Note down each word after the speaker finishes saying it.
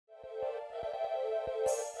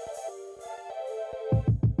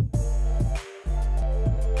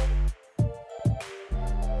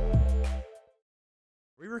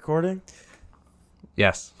recording?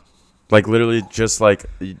 Yes. Like literally just like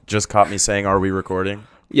you just caught me saying, "Are we recording?"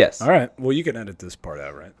 Yes. All right. Well, you can edit this part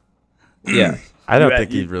out, right? Yeah. I don't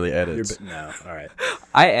think he really edits. No. All right.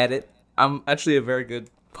 I edit. I'm actually a very good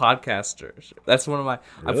podcaster. That's one of my.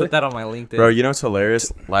 Really? I put that on my LinkedIn. Bro, you know what's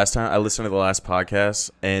hilarious? Last time I listened to the last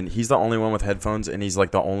podcast, and he's the only one with headphones, and he's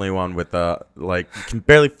like the only one with like you can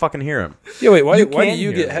barely fucking hear him. Yeah. Wait. Why do can you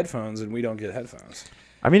hear get it. headphones and we don't get headphones?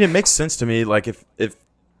 I mean, it makes sense to me. Like if This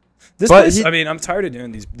But place, he- I mean, I'm tired of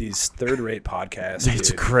doing these third-rate podcasts. it's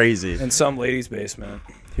dude, crazy. in some lady's basement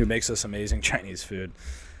who makes us amazing Chinese food.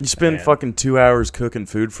 You spend Man. fucking 2 hours cooking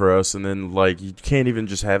food for us, and then like you can't even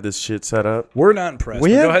just have this shit set up. We're not impressed. We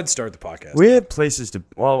But have- go ahead and start the podcast. We have places to.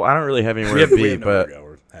 Well, I don't really have anywhere we have, to we be, have nowhere but to go.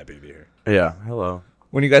 We're happy to be here. yeah. Hello.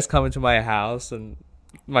 When you guys come into my house and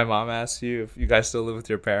my mom asks you if you guys still live with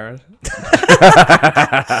your parents.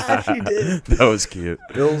 She did. That was cute.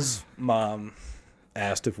 Bill's mom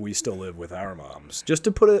asked if we still live with our moms, just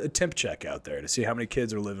to put a temp check out there to see how many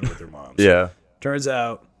kids are living with their moms. Yeah, Turns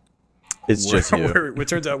out it's just you. it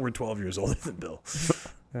turns out we're 12 years older than Bill.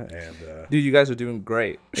 And Dude, you guys are doing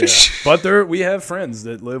great. yeah. But we have friends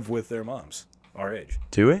that live with their moms our age.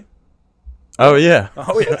 Do we? Oh yeah.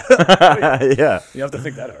 Oh yeah. Yeah. You have to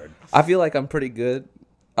think that hard. I feel like I'm pretty good.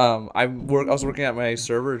 I was working at my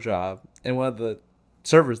server job, and one of the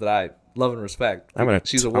servers that I love and respect.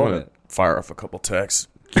 She's a woman. Fire off a couple texts.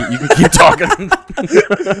 You can keep talking.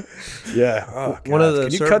 Yeah. Oh, God. One of the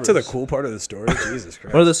Can you cut to the servers. cool part of the story? Jesus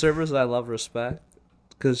Christ. One of the servers that I love and respect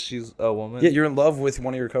because she's a woman. Yeah, you're in love with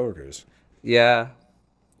one of your coworkers. Yeah.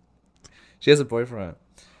 She has a boyfriend.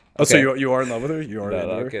 Oh, so Okay. you are in love with her? You are in No, love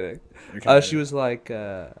no, I'm with her? kidding. You're kinda- She was like,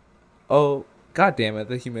 "Oh, God damn it,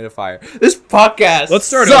 the humidifier! This podcast. Let's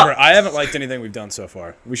start sucks. over. I haven't liked anything we've done so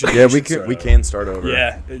far. We should. Yeah, should we start can start over. over.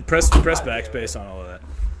 Yeah, press backspace on all of that.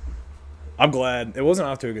 I'm glad it wasn't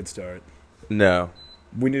off to a good start. No,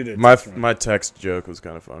 We needed my text joke was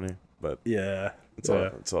kind of funny, but yeah. it's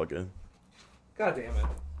all good. God damn it.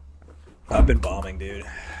 I've been bombing, dude.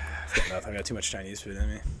 I got too much Chinese food in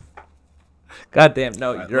me. God damn.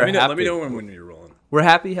 No, All right, you're let happy. me know when you're rolling. We're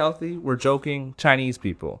happy, healthy. We're joking. Chinese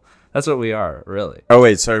people. That's what we are, really. Oh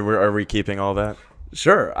wait, sorry. Are we keeping all that?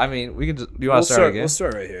 Sure. I mean, we can. Do you want to start again? We'll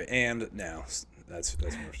start right here. And now that's where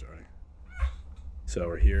we're starting. So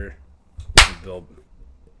we're here. Bill,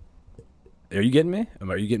 are you getting me?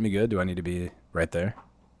 Are you getting me good? Do I need to be right there?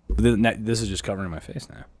 This is just covering my face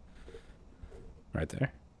now. Right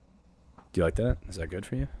there. Do you like that? Is that good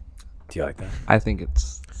for you? Do you like that? I think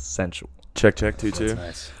it's sensual. Check 2-2. That's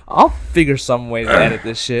nice. I'll figure some way to edit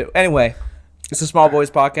this shit. Anyway, it's the Small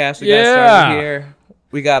Boys Podcast. We got Yeah. started here.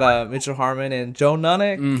 We got Mitchell Harmon and Joe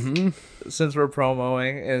Nunnink. Mm-hmm. Since we're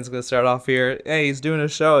promoting, and it's gonna start off here. Hey, he's doing a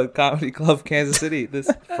show at Comedy Club Kansas City this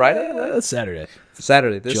Friday, right? Saturday.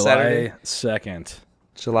 Saturday. This July Saturday, 2nd.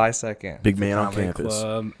 July 2nd. Big man on Comedy campus.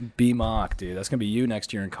 Club. B-Mock, dude. That's going to be you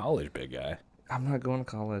next year in college, big guy. I'm not going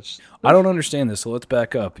to college. I don't understand this, so let's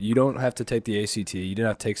back up. You don't have to take the ACT. You don't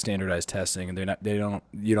have to take standardized testing, and you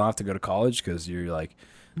don't have to go to college because you're like,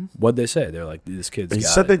 what'd they say? They're like, this kid's They got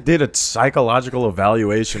said it. they did a psychological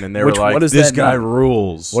evaluation, and they Which- were like, what does "This that guy mean?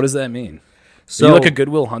 rules." What does that mean? So Are you like a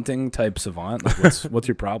Goodwill Hunting type savant? Like, what's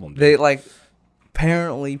your problem, dude? they like.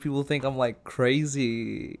 Apparently, people think I'm like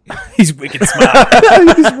crazy. He's wicked smart.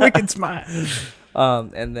 He's wicked smart.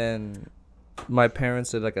 And then my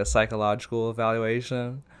parents did like a psychological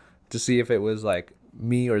evaluation to see if it was like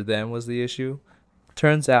me or them was the issue.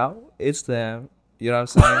 Turns out it's them. You know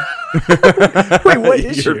what I'm saying? Wait, what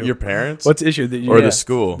issue? Your parents? What's the issue? That you or Yeah. the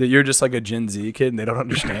school? that you're just like a Gen Z kid and they don't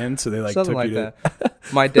understand, so they like Something took like you to. that.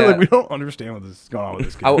 My They're like, we dad, don't understand what is going on with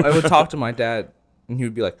this kid. I would talk to my dad, and he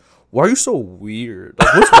would be like, "Why are you so weird?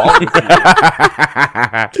 Like, what's wrong with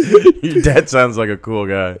you?" Your dad sounds like a cool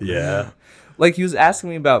guy. Yeah. Like, he was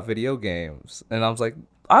asking me about video games, and I was like,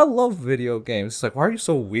 "I love video games." He's like, "Why are you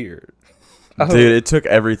so weird?" Dude, it took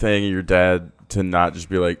everything your dad to not just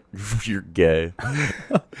be like, "You're gay."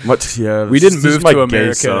 Much, yeah. We didn't this is move my to gay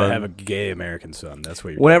America son. to have a gay American son. That's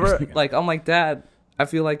what you're Whenever, like, I'm like, "Dad, I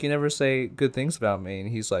feel like you never say good things about me," and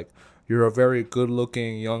he's like, "You're a very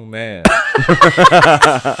good-looking young man."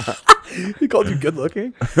 he called you good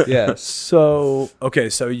looking. Yes. So okay,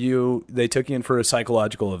 so they took you in for a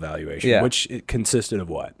psychological evaluation, Yeah. which it consisted of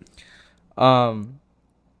what?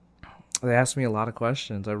 They asked me a lot of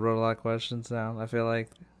questions. I wrote a lot of questions down. I feel like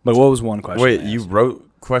Like what was one question? Wait, they you asked? wrote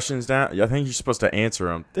questions down? I think you're supposed to answer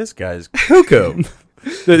them. This guy's cuckoo.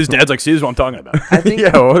 His dad's like, see, this is what I'm talking about. I think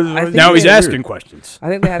Yeah, I think Now he's they- asking questions. I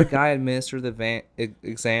think they had a guy administer the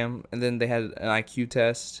exam, and then they had an IQ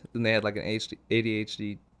test, then they had like an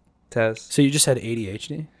ADHD test. So you just had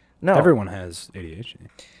ADHD? No, Everyone has ADHD.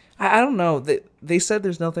 I don't know. They said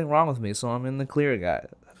there's nothing wrong with me, so I'm in the clear, guy.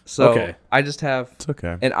 So Okay. I just have It's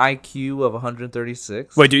okay. an IQ of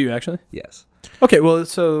 136. Wait, do you actually? Yes. Okay, well,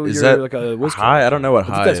 so Is you're that like a whiz kid. high? I don't know what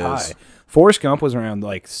I high think is. that's high. Forrest Gump was around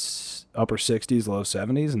like upper 60s, low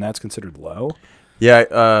 70s, and that's considered low.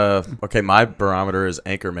 Yeah. Okay. My barometer is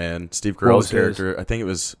Anchorman. Steve What was Carell's his? character. I think it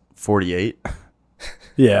was 48,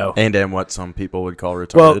 Yeah. and what some people would call Well,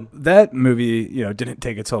 retarded. that movie, didn't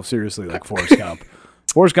take itself seriously like Forrest Gump.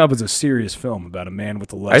 Forrest Gump is a serious film about a man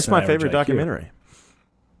with a less That's than my average favorite IQ. documentary.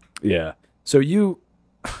 Yeah. So you,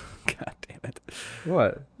 God damn it.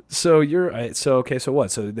 What? So okay. So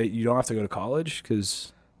what? So you don't have to go to college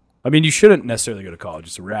because, I mean, you shouldn't necessarily go to college.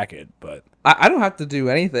 It's a racket, but I don't have to do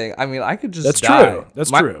anything. I mean, I could just that's die. true.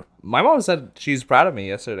 That's my, true. My mom said she's proud of me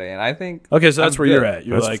yesterday, and I think Okay, so that's I'm where good. you're at.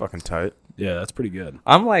 You're That's like, fucking tight. yeah, that's pretty good.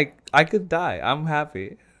 I'm like, I could die. I'm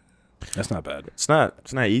happy. That's not bad. It's not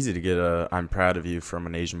easy to get a "I'm proud of you" from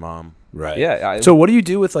an Asian mom. Right. Yeah. So what do you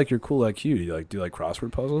do with like your cool IQ? Do you do like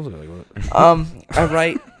crossword puzzles or like what? I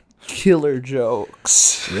write killer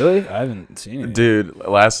jokes. Really? I haven't seen it. Dude,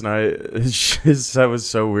 last night that was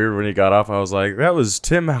so weird when he got off. I was like, that was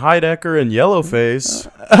Tim Heidecker in Yellowface.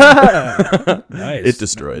 Nice. It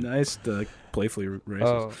destroyed. Nice, playfully racist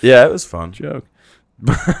Oh, Yeah, it was fun. joke.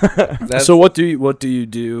 that's, So what do you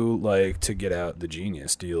do like to get out the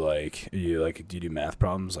genius? Do you do math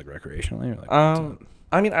problems like recreationally? Or, like,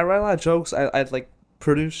 I mean, I write a lot of jokes. I'd like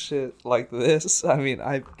produce shit like this. I mean,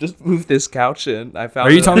 I just moved this couch in. I found.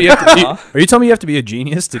 Are you telling me you have to? Are you telling me you have to be a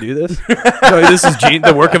genius to do this? So this is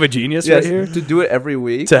the work of a genius yes, right here. to do it every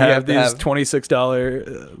week. To you have these have-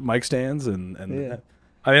 $26 mic stands and Yeah.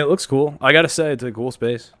 I mean, it looks cool. I gotta say, it's a cool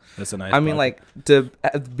space. That's a nice. I mean, pocket. like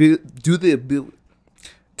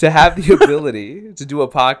to have the ability to do a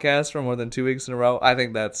podcast for more than 2 weeks in a row. I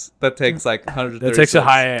think that takes like 100. that takes a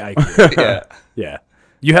high IQ. Yeah, Yeah,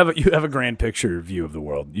 you have a grand picture view of the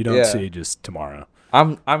world. You don't Yeah. see just tomorrow.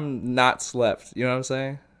 I'm not slept. You know what I'm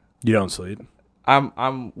saying? You don't sleep.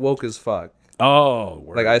 I'm woke as fuck. Oh,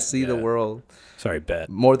 word. Like I see the Yeah. world Sorry, bet.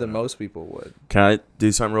 more than most people would. Can I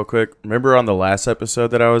do something real quick? Remember on the last episode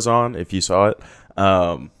that I was on, if you saw it,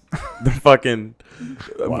 the fucking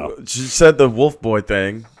Wow. she said the wolf boy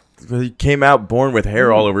thing. He came out born with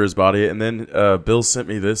hair all over his body, and then Bill sent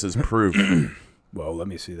me this as proof. Well, let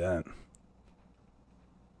me see that.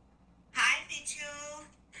 Hi, Mitchell.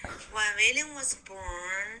 When William was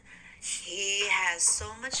born, he has so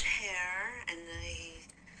much hair, and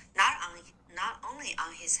not only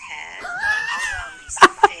on his head, also on his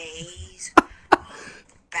face, on the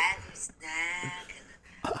back of his neck,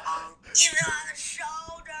 and even on the shoulders.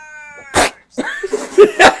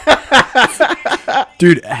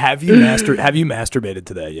 Dude, have you masturbated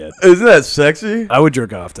to that yet? Isn't that sexy? I would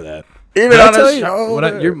jerk off to that. Even Did I on tell a you?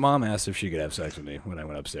 shoulder. Your mom asked if she could have sex with me when I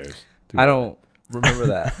went upstairs. I don't remember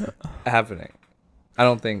that happening. I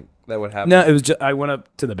don't think that would happen. No, it was just I went up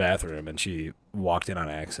to the bathroom and she walked in on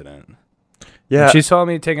accident. Yeah, And she saw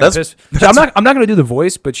me taking a That's- piss. I'm not gonna do the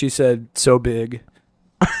voice, but she said so big.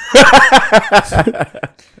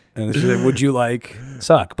 And she said, "Would you like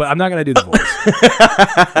suck?" But I'm not gonna do the voice.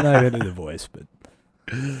 I'm not gonna do the voice, but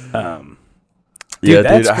yeah,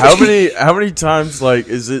 that's dude. How many times like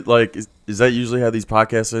is it like is that usually how these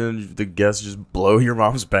podcasts end? The guests just blow your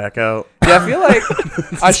mom's back out. Yeah, I feel like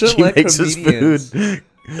I shouldn't She let makes us comedians. food.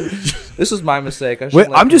 This was my mistake. I Wait,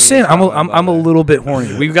 shouldn't let I'm just saying, comedians I'm talk a about little bit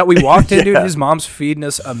horny. We walked in, dude. Yeah. His mom's feeding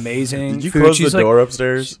us amazing Did you food. close She's the like, door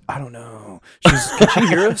upstairs? I don't know. Can she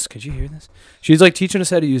hear us? Can she hear this? She's like teaching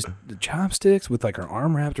us how to use the chopsticks with like her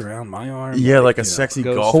arm wrapped around my arm. Yeah, like a you know, sexy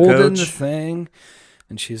goes golf holding the coach. thing,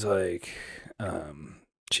 and she's like,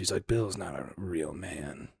 Bill's not a real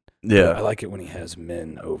man. But I Yeah, like it when he has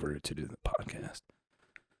men over to do the podcast.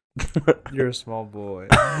 it. You're a small boy.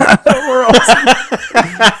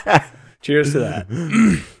 Cheers to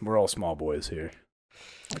that. We're all small boys here.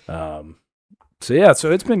 So yeah,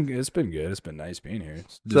 so it's been good. It's been nice being here.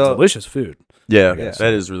 It's So- delicious food. yeah, Yeah.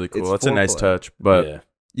 that is really cool. It's That's a nice foreplay. touch. But yeah.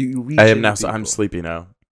 You reach I am into now. people. I'm sleepy now.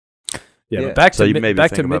 Yeah, Yeah. but back So to you maybe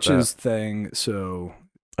back think to about that. Mitch's thing. So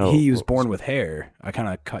Oh, he was what born with hair. I kind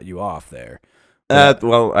of cut you off there.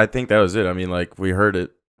 Well, I think that was it. I mean, like we heard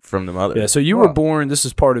it from the mother. Yeah, so you were Well- born. This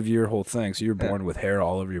is part of your whole thing. So you were Yeah. born with hair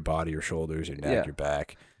all over your body, your shoulders, your neck, Yeah. your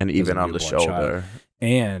back, and as even a on the newborn child. shoulder.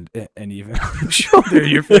 and even on the shoulder,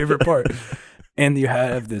 your favorite part. And you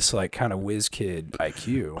have this like kind of whiz kid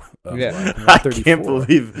IQ. Of, Yeah. like, I 134. can't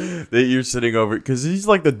believe that you're sitting over because he's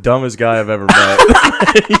like the dumbest guy I've ever met.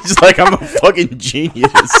 He's like, I'm a fucking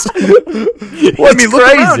genius. Well, I mean, look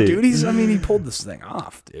around, dude. He pulled this thing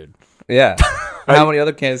off, dude. Yeah. How many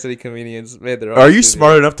other Kansas City comedians made their own? Are you studio?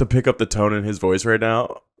 smart enough to pick up the tone in his voice right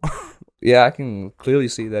now? Yeah, I can clearly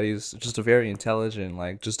see that he's just a very intelligent,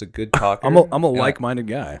 like just a good talker. I'm a Yeah. like-minded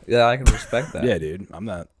guy. Yeah, I can respect that. Yeah, dude. I'm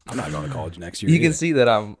not going to college next year. You can either. see that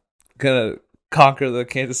I'm gonna conquer the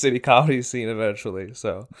Kansas City comedy scene eventually.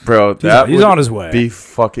 So, Bro, He's would on his way. Be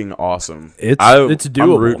fucking awesome. It's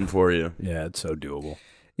doable. I'm rooting for you. Yeah, it's so doable.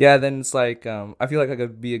 yeah, then it's like I feel like I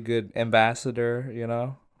could be a good ambassador. You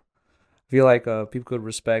know, I feel like people could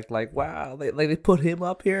respect. Like, wow, they put him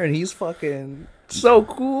up here and he's fucking so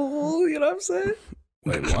cool. You know what I'm saying?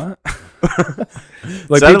 Wait, what?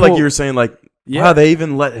 Sounded like you were saying like, Yeah. wow, they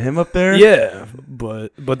even let him up there. Yeah,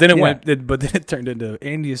 but then it Yeah. but then it turned into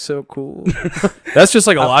Andy is so cool. That's just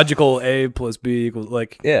like a logical A plus B equals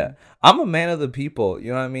like. Yeah, I'm a man of the people. You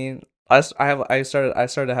know what I mean? I started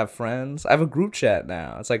to have friends. I have a group chat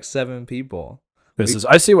now. It's like 7 people.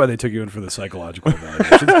 I see why they took you in for the psychological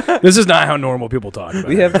evaluation. This is not how normal people talk about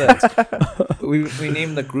We it. have that. we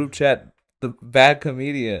named the group chat the Bad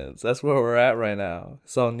Comedians. That's where we're at right now.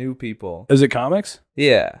 It's all new people. Is it comics?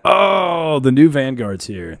 Yeah. Oh, the new Vanguard's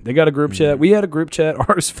here. They got a group chat. We had a group chat.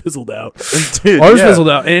 Ours fizzled out. Dude, Ours yeah. fizzled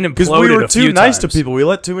out and imploded Because we were a too few nice times. to people. We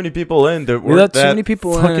let too many people in. That We let too many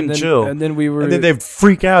people in, fucking and then, chill. and then we were. And then they'd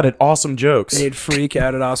freak out at awesome jokes. they'd freak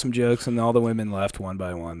out at awesome jokes, and all the women left one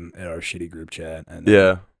by one at our shitty group chat. And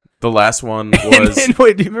Yeah. The last one And was. then,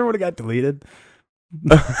 wait, do you remember when it got deleted?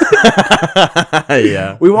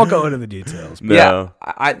 Yeah. We won't go into the details. No. Yeah.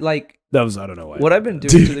 I like That was I don't know why. what I've been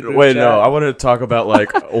doing to the Dude, group wait, chat. no. I wanted to talk about like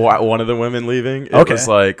one of the women leaving. It Okay. was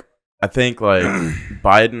like, I think like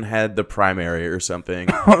Biden had the primary or something.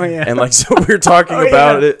 Oh yeah. And like, so we were talking Oh,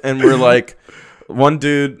 about yeah. it, and we're like, one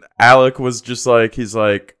dude, Alec, was just like, he's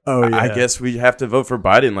like, Oh, I yeah. guess we have to vote for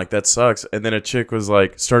Biden. Like, that sucks. And then a chick was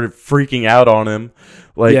like, started freaking out on him.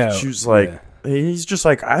 Like, Yeah, she was like, yeah. he's just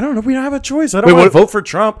like, I don't know. We don't have a choice. I don't Wait, want what- to vote for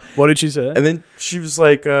Trump. What did she say? And then she was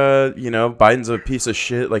like, Biden's a piece of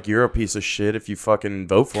shit. Like, you're a piece of shit if you fucking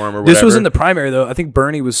vote for him or whatever. This was in the primary though. I think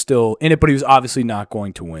Bernie was still in it, but he was obviously not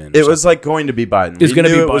going to win. It was like going to be Biden. It's We gonna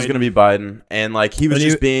knew be it was Biden. going to be Biden, and like he was And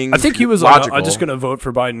just being. I think he was like, logical. I'm just gonna vote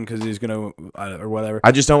for Biden because he's gonna or whatever.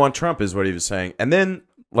 I just don't want Trump, is what he was saying. And then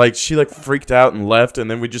like she like freaked out and left, and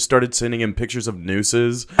then we just started sending him pictures of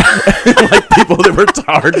nooses, like people that were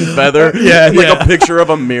tarred and feather. Yeah, and, like yeah. a picture of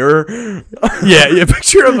a mirror. yeah,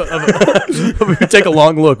 picture of take a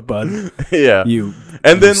long look, bud. Yeah, You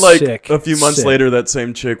and then like sick, a few months sick. later, that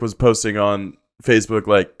same chick was posting on Facebook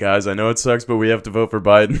like, guys, I know it sucks, but we have to vote for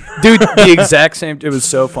Biden. dude, the exact same. It was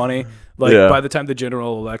so funny. Like Yeah. by the time the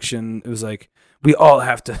general election, it was like we all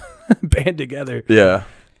have to band together. Yeah,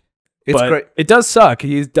 It's But great. It does suck.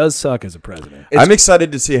 He does suck as a president. It's- I'm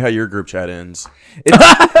excited to see how your group chat ends.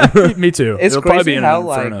 Me too. It's It'll probably crazy be an how,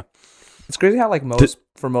 inferno. like, It's crazy how like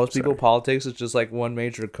for most people, politics is just like one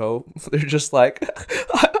major cope. They're just like,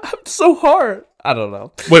 I'm so hard. I don't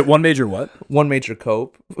know. Wait, one major what? One major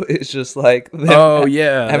cope. It's just like them Oh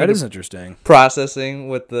yeah, having that to- is interesting. processing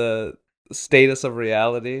with the status of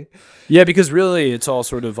reality. Yeah, because really it's all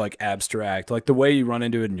sort of like abstract. Like the way you run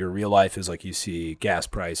into it in your real life is like you see gas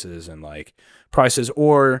prices and like prices,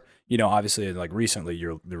 or obviously like recently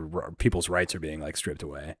your people's rights are being like stripped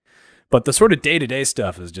away. But the sort of day-to-day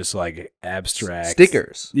stuff is just like abstract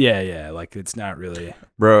Stickers. Yeah, like it's not really.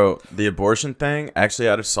 Bro, the abortion thing, actually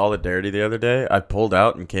out of solidarity the other day, I pulled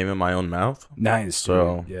out and came in my own mouth. Nice.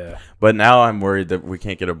 So- dude. Yeah. But now I'm worried that we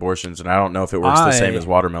can't get abortions, and I don't know if it works the same I- as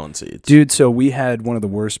watermelon seeds. Dude, so we had one of the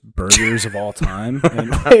worst burgers of all time.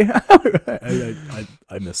 And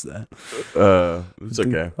I missed that. It's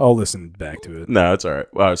okay. I'll listen back to it. No, it's all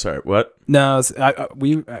right. Wow, sorry. What? No, I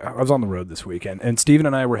was on the road this weekend, and Steven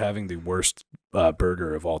and I were having the worst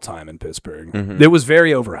burger of all time in Pittsburgh. Mhm. It was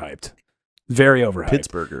very overhyped. Very overhyped.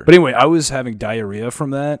 Pittsburgher. But anyway, I was having diarrhea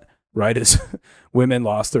from that, right as women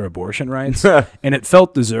lost their abortion rights, and it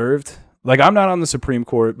felt deserved. Like, I'm not on the Supreme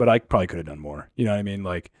Court, but I probably could have done more. You know what I mean?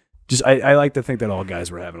 Like, just I like to think that all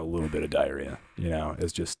guys were having a little bit of diarrhea,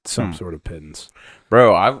 it's just some sort of pittance.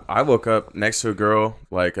 Bro, I woke up next to a girl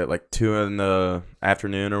like at like 2 in the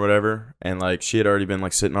afternoon or whatever, and like she had already been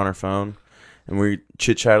like sitting on her phone, and we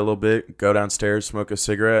chit chat a little bit, go downstairs, smoke a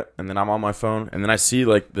cigarette, and then I'm on my phone, and then I see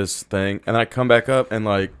like this thing, and then I come back up and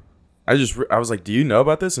like I was like, do you know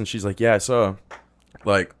about this? And she's like, yeah, I saw.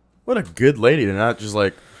 Like, what a good lady to not just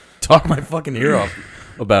like talk my fucking ear off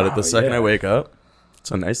about it the second yeah. I wake up. It's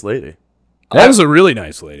a nice lady. That was a really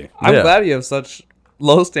nice lady. I'm Yeah. glad you have such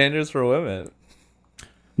low standards for women.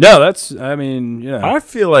 No, that's, I mean, yeah. I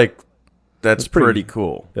feel like that's pretty- pretty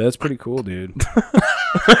cool. That's pretty cool, dude.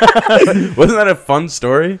 Wasn't that a fun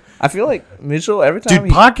story? I feel like Mitchell every time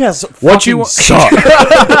Dude, podcasts What you fucking wa-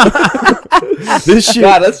 suck. This shit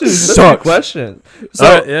God, that's just such a sucks. question.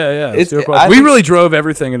 So yeah. it's- We I think- really drove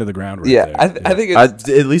everything into the ground right Yeah, there. I think it's.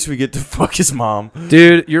 At least we get to fuck his mom.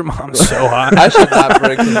 Dude, your mom's so hot. I should not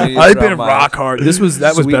bring comedians I've around been my rock hard. That was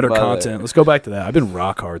sweet better mother. content. Let's go back to that. I've been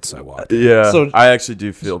rock hard since I watched. Yeah, So- I actually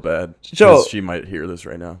do feel bad Joe- because she might hear this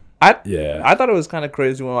right now. Yeah. I thought it was kind of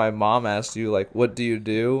crazy when my mom asked you like, "What do you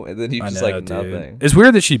do?" and then you I just know, like dude. nothing. It's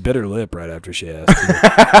weird that she bit her lip right after she asked.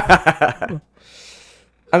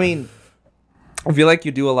 I mean, I feel like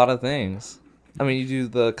you do a lot of things. I mean, you do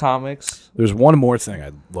the comics. There's one more thing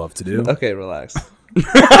I'd love to do. Okay, relax. You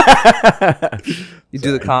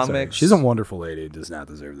do the comics. She's a wonderful lady. Does not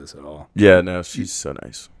deserve this at all. Yeah, no, she's so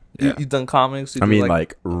nice. You've done comics. You I do, mean,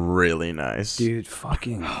 like really nice. Dude,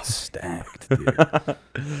 fucking stacked, dude.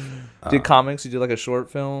 did comics. You do like a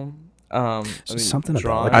short film. I mean, something about,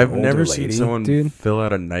 drawing. like, I've older never lady, seen someone dude. fill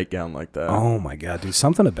out a nightgown like that. Oh my god, dude.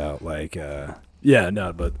 Something about like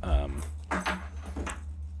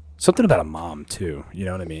something about a mom too. You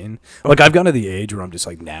know what I mean? Like I've gotten to the age where I'm just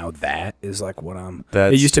like, now that is like what I'm.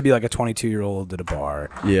 It used to be like a 22-year-old at a bar.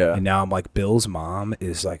 Yeah. And now I'm like, Bill's mom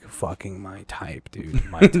is like fucking my type, dude.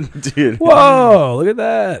 My type. Dude. Whoa, look at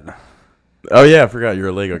that. Oh yeah, I forgot you're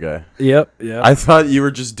a Lego guy. Yep. I thought you were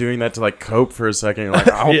just doing that to like cope for a second. You're like,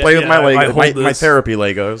 I'll Yeah, play with my I Lego, hold my this. therapy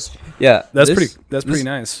Legos. Yeah, That's this- pretty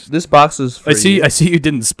nice. This box is. For I see you. I see you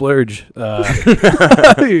didn't splurge. You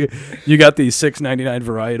got the $6.99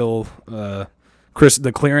 varietal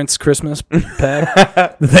the clearance Christmas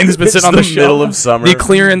pack. The thing that's been sitting on the middle shelf. of summer. The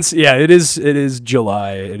clearance, yeah, it is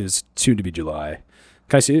July. It is soon to be July.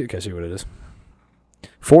 Can I see it? Can I see what it is?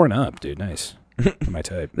 4 and up, dude. Nice. My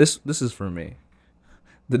type. This is for me.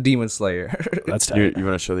 The Demon Slayer. That's tight. You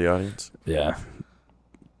want to show the audience? Yeah.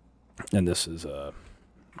 And this is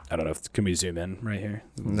I don't know if can we zoom in right here?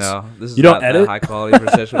 No, this is You don't not that edit? high quality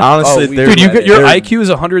precision. Honestly, we they're- do Dude, edit. your They're- IQ is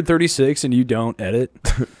 136 and you don't edit.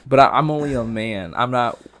 But I'm only a man. I'm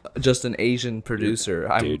not just an Asian producer.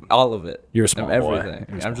 I'm Dude, all of it. you're a small I'm boy. everything.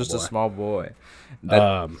 You're a I'm small just boy. a small boy.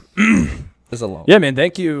 That is alone. Yeah, man.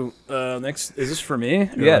 Thank you. Next, is this for me? Or,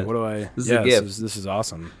 Yeah. like, what do I? This is a gift. This is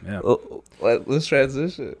awesome. Yeah. Let's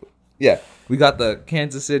transition. Yeah, we got the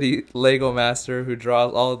Kansas City Lego master who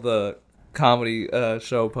draws all the comedy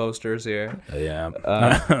show posters here. Yeah.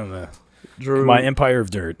 Drew My Empire of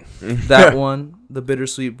Dirt. that one, the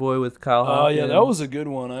bittersweet boy with Kyle. Oh yeah, Hawkins. that was a good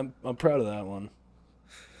one. I'm proud of that one.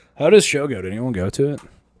 How does show go? Did anyone go to it?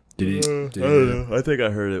 Did he? Did he I don't know. I think I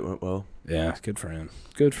heard it went well. Yeah, good for him.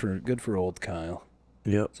 Good for old Kyle.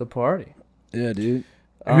 Yep. It's a party. Yeah, dude.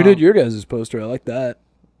 Who did your guys' poster? I like that.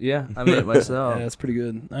 Yeah, I made it myself. Yeah, that's pretty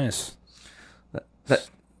good. Nice. That-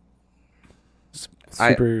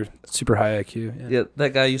 Super high IQ. Yeah. yeah,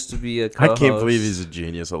 that guy used to be a I co-host. can't believe he's a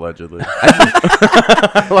genius, allegedly.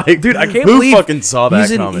 Like, Dude, I can't who believe fucking saw that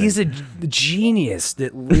coming? He's a genius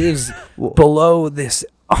that lives below this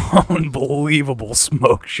unbelievable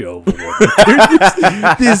smoke show.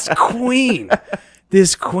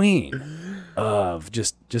 This queen of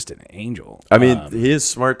just an angel. I mean, he is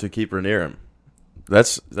smart to keep her near him.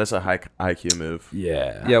 That's a high IQ move.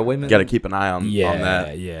 Yeah. Yeah, women. Got to keep an eye on Yeah,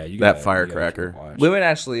 that. yeah. You that gotta firecracker. watch. Women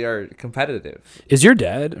actually are competitive. Is your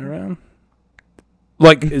dad around?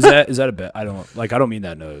 Like, is that a bet? I don't mean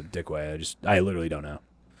that in a dick way. I literally don't know.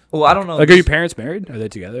 Well, I don't know. Like, are your parents married? Are they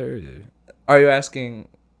together? Are you asking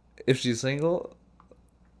if she's single?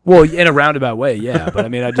 Well, in a roundabout way, yeah. But I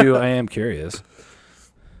mean, I am curious.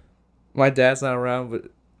 My dad's not around, but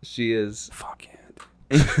she is. Fuck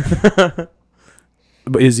it.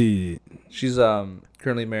 But is he? She's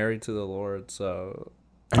currently married to the Lord, so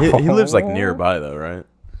He lives like nearby though, right?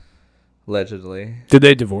 allegedly. Did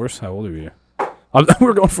they divorce? How old are you?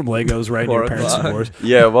 We're going from Legos right to your 4 parents' o'clock. divorce.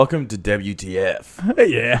 Yeah. Welcome to WTF.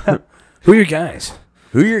 Yeah. Who are your guys?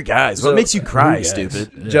 Who are your guys? What So- makes you cry, Who guys?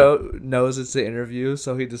 stupid? Yeah. Joe knows it's the interview,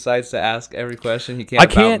 so he decides to ask every question he can. I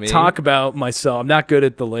about can't me. talk about myself. I'm not good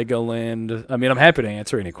at the Legoland. I mean, I'm happy to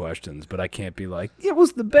answer any questions, but I can't be like, it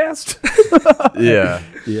was the best. Yeah.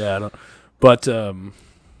 Yeah, I don't. But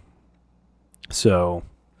so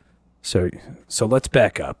let's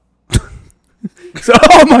back up. So,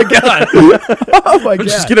 oh my god! Oh my god! I'm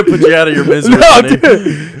just gonna put you out of your misery. No, honey.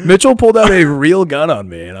 dude. Mitchell pulled out a real gun on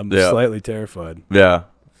me, and I'm Yeah. slightly terrified. Yeah.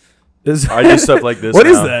 Is, I do stuff like this. What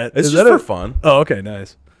is now. that? It's Is just that for a- fun. Oh, okay,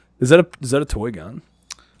 nice. Is that a toy gun?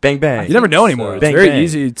 Bang bang. You never know anymore. so. It's Bang, very bang.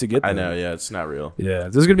 easy to get. I them. know. Yeah, it's not real. Yeah,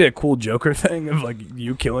 this is gonna be a cool Joker thing of like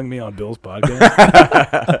you killing me on Bill's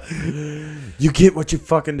podcast. You get what you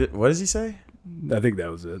fucking did. What does he say? I think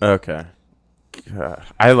that was it. Okay.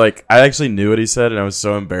 I actually knew what he said, and I was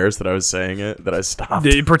so embarrassed that I was saying it that I stopped.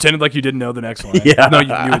 You pretended like you didn't know the next line. Yeah, No, you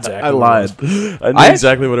knew exactly. I lied. I knew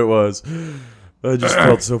exactly what it was. I just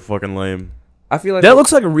felt so fucking lame. I feel like That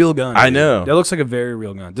looks like a real gun. I dude. know. That looks like a very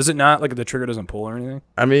real gun. Does it not? Like the trigger doesn't pull or anything?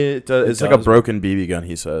 I mean, it's like a does. broken BB gun.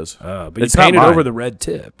 He says. But It's you not painted mine. over the red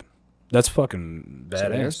tip. That's fucking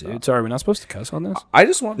badass, yours dude. not. Sorry, we're not supposed to cuss on this. I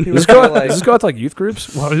just want people Does to this feel go, like does this go out to like youth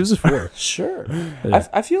groups? What is this for? sure. Yeah.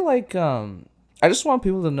 I feel like I just want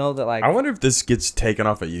people to know that like I wonder if this gets taken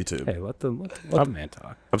off of YouTube. Hey, let the man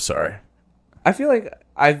talk. I'm sorry. I feel like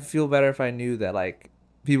I'd feel better if I knew that like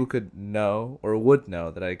people could know or would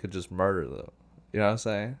know that I could just murder them. You know what I'm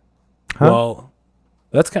saying? Huh? Well,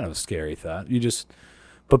 that's kind of a scary thought.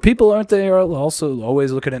 But people aren't they are also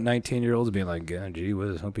always looking at 19-year-olds being like, God, gee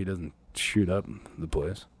whiz, hope he doesn't shoot up the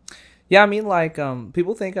place. Yeah, I mean like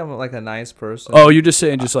people think I'm like a nice person. Oh, you're just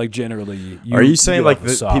saying just like generally. Are you saying give like off a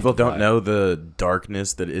that soft people don't vibe. know the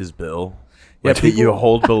darkness that is Bill? Yeah, Like that you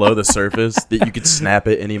hold below the surface, that you could snap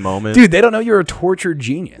at any moment. Dude, they don't know you're a tortured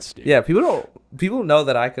genius, dude. Yeah, people know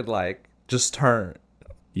that I could like just turn.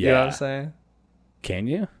 Yeah. You know what I'm saying? Can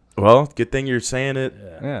you? Well, good thing you're saying it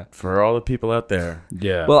Yeah. for all the people out there.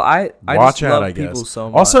 Yeah. Well, I Watch just out, love I people guess. so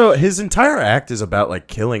much. Also, his entire act is about like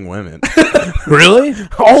killing women. really?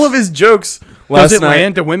 all of his jokes Does last it night.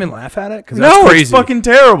 land? Do women laugh at it? 'Cause No, that's crazy. it's fucking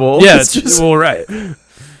terrible. Yeah, it's just well, right.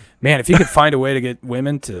 Man, if you could find a way to get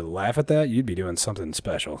women to laugh at that, you'd be doing something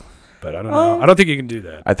special. But I don't know. I don't think you can do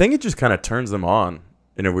that. I think it just kind of turns them on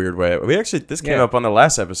in a weird way. This came Yeah. up on the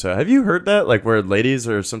last episode. Have you heard that? Like where ladies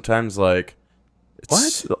are sometimes like,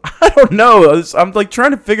 What? I don't know. I'm like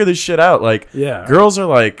trying to figure this shit out. Like, Yeah. girls are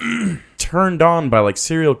like turned on by like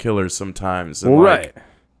serial killers sometimes. And, Well, like, right.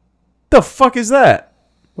 the fuck is that?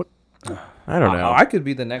 What? I don't know. I could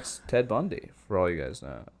be the next Ted Bundy for all you guys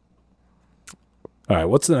know. All right,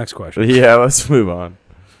 what's the next question? Yeah, let's move on.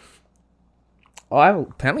 Oh, I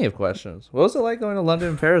have plenty of questions. What was it like going to London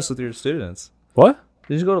and Paris with your students? What?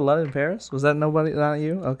 Did you go to London and Paris? Was that not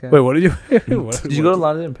you? Okay. Wait, what did you? What? Did you go to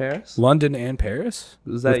London and Paris? London and Paris?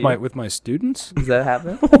 Was that you? with my students? Does that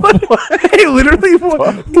happen? Hey, literally, what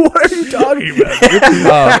are you talking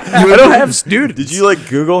about? I don't have students. Did you like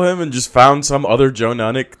Google him and just found some other Joe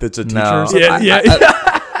Nunnink that's a teacher? No. Or something? Yeah.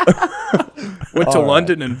 Went to All right.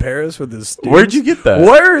 London and Paris with his students. Where'd you get that?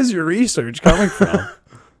 Where is your research coming from?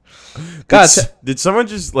 God, Did someone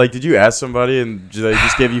just like? Did you ask somebody and they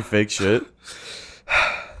just gave you fake shit?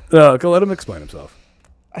 Go let him explain himself.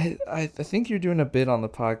 I think you're doing a bit on the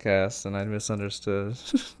podcast, and I misunderstood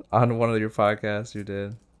on one of your podcasts you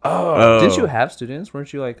did. Oh, Didn't you have students?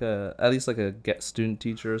 Weren't you like at least like a student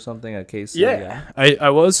teacher or something at KC? yeah. I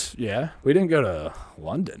was. Yeah, we didn't go to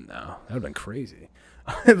London though. That would have been crazy.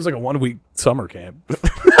 It was like a 1-week summer camp. All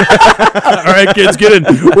right, kids, get in.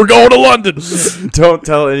 We're going to London. Don't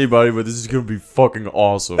tell anybody, but this is gonna be fucking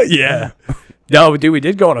awesome. Yeah. No, dude, we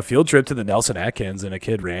did go on a field trip to the Nelson Atkins, and a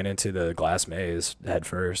kid ran into the glass maze head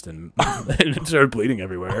first, and it started bleeding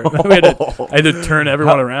everywhere. I had to turn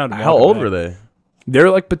everyone around. How old were they? They were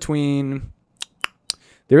like between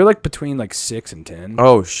like 6 and 10.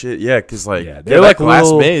 Oh shit, yeah, because like Yeah, yeah, they're that like glass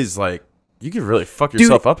little- maze, like you could really fuck Dude,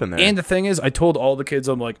 yourself up in there. And the thing is, I told all the kids,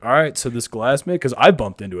 I'm like, all right, so this glass maze, because I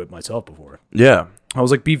bumped into it myself before. Yeah, I was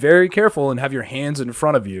like, be very careful and have your hands in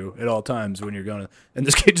front of you at all times when you're going to. And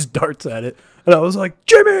this kid just darts at it. And I was like,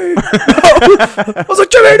 Jimmy! I was like,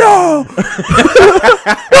 Jimmy, no!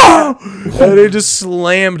 No! And he just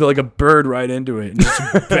slammed like a bird right into it and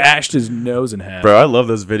just bashed his nose in half. bro, I love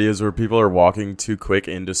those videos where people are walking too quick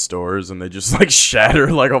into stores and they just like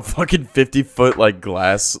shatter like a fucking 50-foot like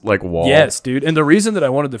glass like wall. Yes, dude. And the reason that I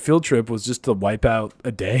wanted the field trip was just to wipe out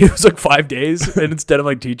a day. It was like 5 days. And instead of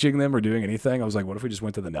like teaching them or doing anything, I was like, what if we just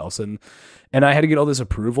went to the Nelson? And I had to get all this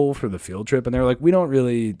approval for the field trip. And they were like, we don't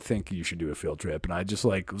really think you should do a field trip. And I just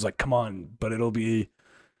like was like, come on, but it'll be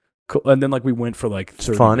cool. And then like we went for like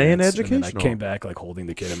 30 fun and minutes, then I educational. came back like holding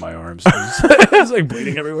the kid in my arms. It was like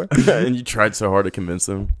bleeding everywhere. And you tried so hard to convince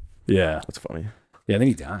them. Yeah. That's funny. Yeah. Then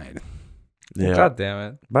he died. Yeah. God damn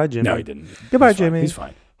it! Bye, Jimmy. No, he didn't. Goodbye, He's fine. Jimmy. He's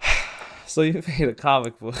fine. So you made a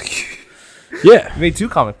comic book. Yeah. You made 2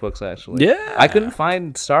 comic books actually. Yeah. I couldn't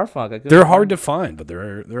find Starfunk. They're hard to find, but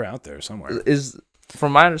they're out there somewhere. Is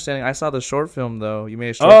from my understanding, I saw the short film though. You made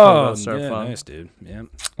a short film Oh, about Starfunk, nice, dude. Yeah.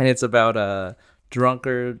 and it's about a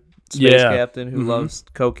drunkard space Yeah. captain who loves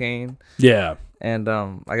cocaine Yeah. and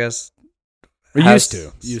I guess Or has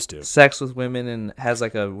used to. sex with women and has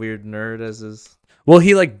like a weird nerd as his. Well,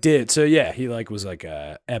 he like did. So yeah, he like was like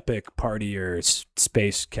a epic partier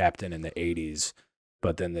space captain in the 80s,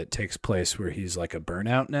 but then that takes place where he's like a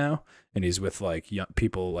burnout now and he's with like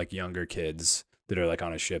people like younger kids that are like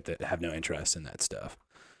on a ship that have no interest in that stuff.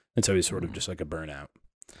 And so he's sort of just like a burnout.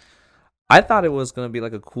 I thought it was gonna be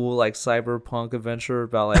like a cool like cyberpunk adventure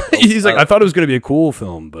about like He's like, I thought it was gonna be a cool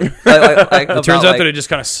film, but it turns out that it just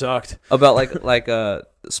kind of sucked. About like a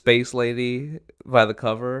space lady by the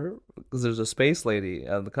cover, because there's a space lady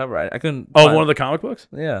on the cover. I couldn't. Oh, one of the comic books.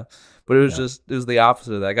 Yeah, but it was the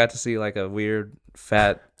opposite of that. I got to see like a weird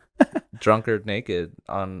fat drunkard naked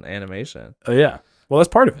on animation. Oh yeah, well that's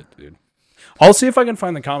part of it, dude. I'll see if I can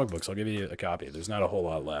find the comic books. I'll give you a copy. There's not a whole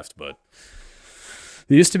lot left, but.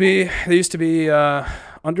 They used to be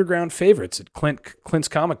underground favorites at Clint's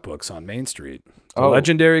Comic Books on Main Street. The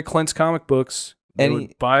legendary Clint's Comic Books. They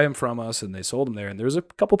would buy them from us, and they sold them there. And there was a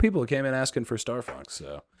couple people who came in asking for Star Fox.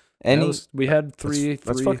 So we had three.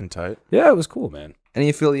 That's fucking tight. Yeah, it was cool, man. Any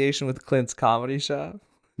affiliation with Clint's Comedy Shop?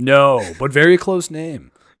 No, but very close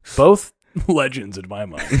name. Both legends in my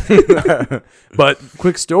mind. But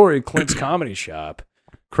quick story: Clint's Comedy Shop.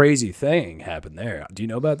 Crazy thing happened there. Do you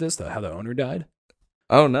know about this? How the owner died?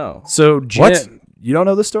 Oh no! So Jim, you don't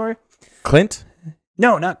know the story? Clint?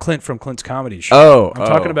 No, not Clint from Clint's Comedy Show. Oh, I'm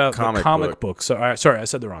talking about the comic comic book. book. So, sorry, I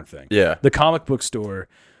said the wrong thing. Yeah. The comic book store.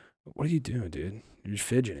 What are you doing, dude? You're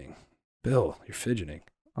fidgeting. Bill, you're fidgeting.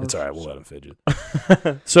 It's all right. We'll let him fidget.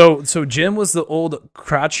 So Jim was the old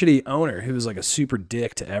crotchety owner who was like a super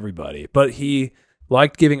dick to everybody, but he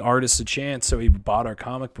liked giving artists a chance. So he bought our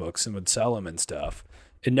comic books and would sell them and stuff.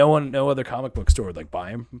 And no other comic book store would like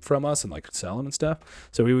buy them from us and like sell them and stuff.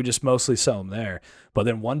 So we would just mostly sell them there. But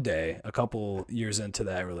then one day, a couple years into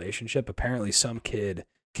that relationship, apparently some kid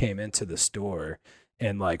came into the store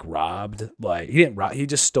and like robbed, like he didn't rob, he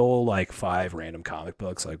just stole like 5 random comic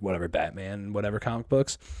books, like whatever Batman, whatever comic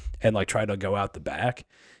books, and like tried to go out the back.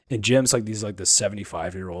 And Jim's like this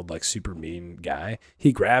 75-year-old like super mean guy.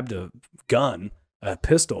 He grabbed a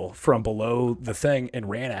pistol from below the thing and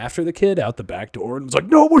ran after the kid out the back door and was like,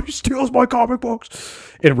 nobody steals my comic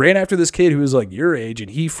books, and ran after this kid who was like your age,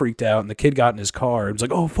 and he freaked out, and the kid got in his car and was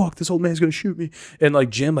like, oh fuck, this old man's gonna shoot me. And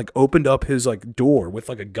like Jim like opened up his like door with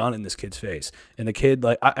like a gun in this kid's face, and the kid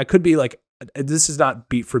like I could be like, this is not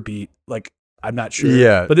beat for beat, like I'm not sure.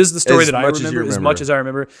 Yeah. But this is the story that I much remember, as much as I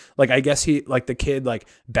remember. Like I guess he like the kid like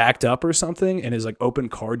backed up or something, and his like open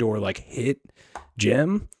car door like hit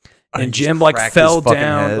Jim. And Jim like fell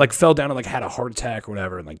down and like had a heart attack or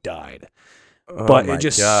whatever and like died. But it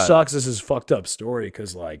just sucks. This is a fucked up story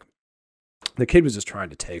because like the kid was just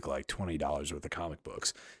trying to take like $20 worth of comic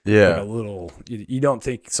books. Yeah. Like a little, you don't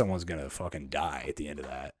think someone's going to fucking die at the end of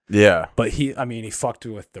that. Yeah. But he fucked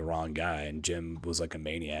with the wrong guy, and Jim was like a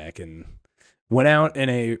maniac and went out in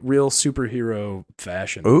a real superhero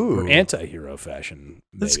fashion. Ooh. Or anti-hero fashion.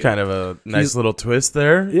 That's kind of a nice little twist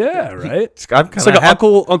there. Yeah, right? It's like an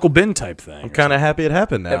Uncle Ben type thing. I'm kind of happy it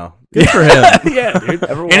happened now. Good for him. Yeah, dude.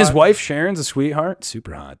 And his wife Sharon's a sweetheart.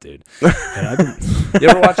 Super hot, dude. And You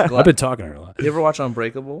ever watch I've been talking to her a lot. You ever watch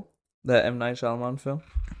Unbreakable, that M. Night Shyamalan film?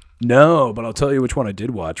 No, but I'll tell you which one I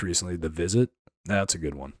did watch recently. The Visit. That's a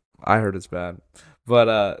good one. I heard it's bad.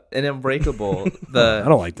 But in Unbreakable, the I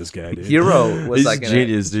don't like this guy, dude. hero was He's like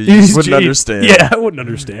genius, dude. You just wouldn't understand. Yeah, I wouldn't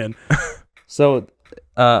understand. So,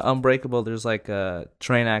 Unbreakable, there's like a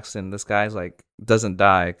train accident. This guy's like doesn't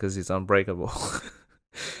die because he's unbreakable.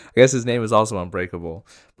 I guess his name is also Unbreakable.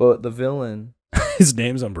 But the villain, his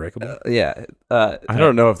name's Unbreakable. Yeah. I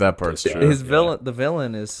don't know if that part's true. The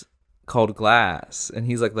villain is called Glass, and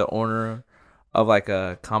he's like the owner of like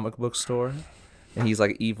a comic book store. And he's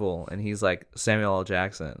like evil, and he's like Samuel L.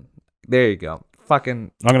 Jackson. There you go.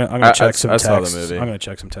 Fucking. I'm gonna check some text. I saw the movie. I'm gonna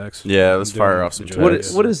check some text. Yeah, let's fire off some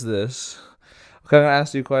text. What is this? Okay, I'm gonna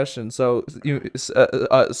ask you a question. So,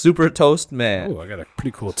 Super Toast Man. Oh, I got a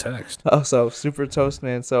pretty cool text. Oh, so Super Toast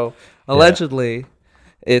Man. So allegedly,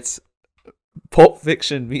 it's Pulp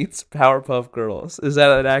Fiction meets Powerpuff Girls. Is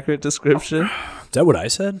that an accurate description? Is that what I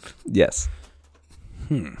said? Yes.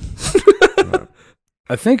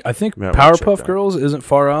 I think Powerpuff Girls isn't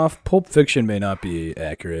far off. Pulp Fiction may not be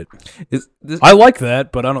accurate. I like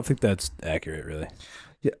that, but I don't think that's accurate, really.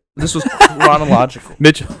 Yeah, this was chronological.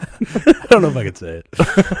 Mitchell, I don't know if I could say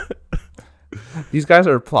it. These guys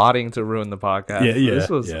are plotting to ruin the podcast. Yeah. This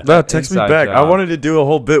was No, text me back. Job. I wanted to do a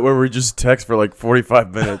whole bit where we just text for like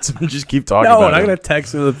 45 minutes and just keep talking No, about I'm not it. going to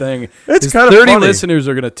text the thing. It's kind of 30 funny. listeners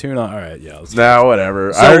are going to tune on. All right, yeah. Nah,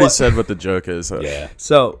 whatever. So I already what- said what the joke is. So. Yeah.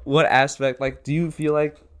 So, what aspect, like, do you feel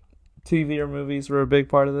like TV or movies were a big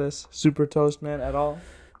part of this? Super Toast Man at all?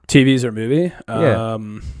 TVs or movie? Yeah.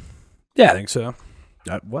 Yeah, I think so.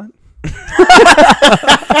 What?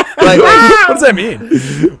 Like, what does that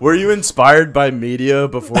mean? Were you inspired by media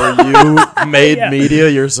before you made media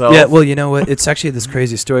yourself? Yeah, well, you know what? It's actually this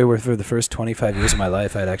crazy story where for the first 25 years of my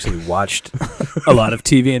life, I'd actually watched a lot of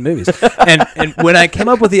TV and movies. And when I came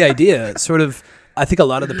up with the idea, sort of, I think a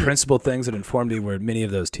lot of the principal things that informed me were many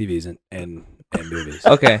of those TVs and movies.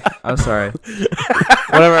 okay, I'm sorry.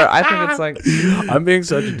 Whatever. I think it's like I'm being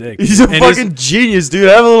such a dick. He's a And fucking genius, dude.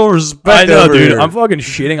 Have a little respect. I know, over dude. here. I'm fucking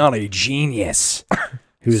shitting on a genius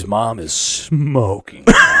whose mom is smoking.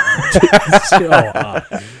 So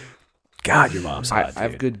hot. God, your mom's hot, I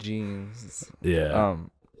have dude. good genes. Yeah.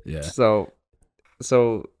 Yeah. So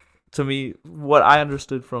to me, what I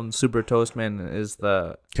understood from Super Toastman is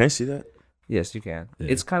the Can I see that? yes, you can. Yeah.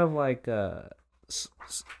 It's kind of like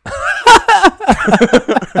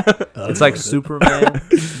it's like Superman,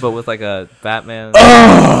 but with like a Batman.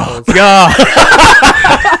 Oh God!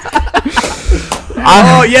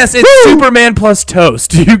 Oh yes, it's Superman plus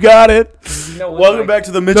toast. You got it. Welcome back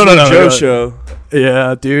to the Mitchell No, and Joe no. show.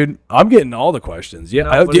 Yeah, dude, I'm getting all the questions. Yeah,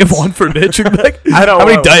 No, do you have one for Mitch? Like, I don't How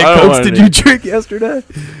many want- Diet I don't Cokes want did any. you drink yesterday?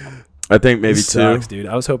 I think maybe This two. sucks, dude.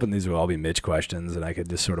 I was hoping these would all be Mitch questions and I could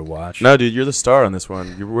just sort of watch. No, dude, you're the star on this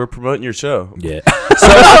one. We're promoting your show. Yeah.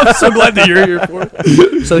 I'm so glad that you're here for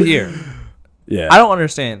it. So here, Yeah. I don't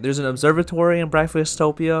understand. There's an observatory in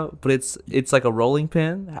Breakfastopia, but it's like a rolling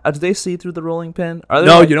pin. How do they see through the rolling pin? Are they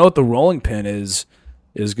No, like, you know what the rolling pin is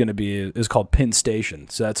going to be is called Pin Station.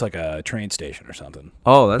 So that's like a train station or something.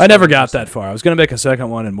 Oh, that's I never got that far. I was going to make a second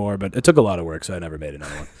one and more, but it took a lot of work, so I never made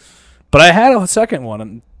another one. But I had a second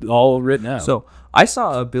one all written out. So I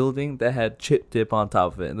saw a building that had chip dip on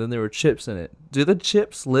top of it, and then there were chips in it. Do the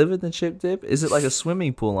chips live in the chip dip? Is it like a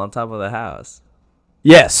swimming pool on top of the house?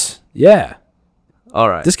 Yes. Yeah. All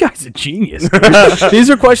right. This guy's a genius. These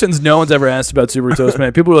are questions no one's ever asked about Super Toast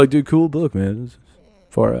Man. People are like, dude, cool book, man. It's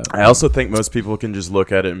far out. I also think most people can just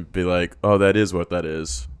look at it and be like, "Oh, that is what that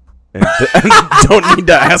is," and don't need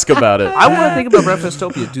to ask about it. I want to think about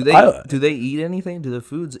Breakfastopia. Do they eat anything? Do the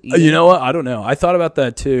foods eat? You know what? I don't know. I thought about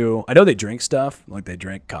that too. I know they drink stuff, like they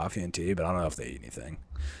drink coffee and tea, but I don't know if they eat anything.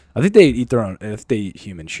 I think they eat their own. If they eat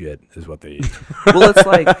human shit, is what they eat. Well, it's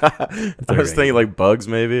like I was thinking like bugs,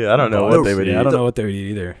 maybe. I don't know what they would eat. I don't know what they would eat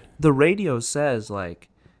either. the radio says like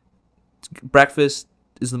breakfast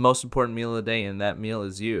is the most important meal of the day, and that meal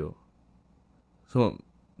is you. So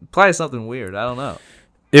probably something weird. I don't know.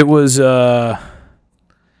 It was.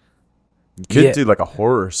 You could Yeah. do like a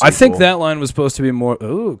horror. I think sequel. that line was supposed to be more.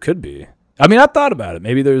 Oh, could be. I mean, I thought about it.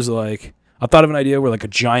 Maybe there's like. I thought of an idea where like a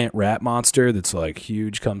giant rat monster that's like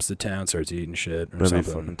huge comes to town, starts eating shit or That'd be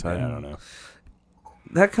something. fucking tight. Yeah, I don't know.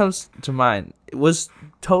 That comes to mind. Was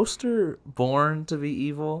Toaster born to be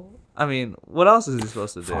evil? I mean, what else is he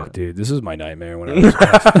supposed to do? Fuck, dude, this is my nightmare when I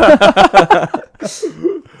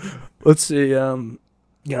was. Let's see.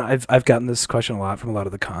 You know, I've gotten this question a lot from a lot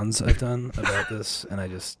of the cons I've done about this, and I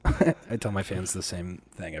just I tell my fans the same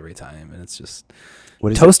thing every time, and it's just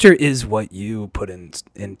What is toaster is what you put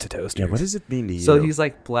into toaster. Yeah, what does it mean to you? So he's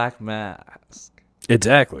like Black Mask.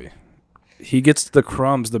 Exactly. He gets the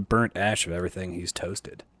crumbs, the burnt ash of everything he's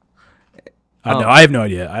toasted. I know. I have no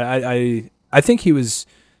idea. I think he was.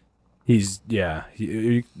 He's yeah.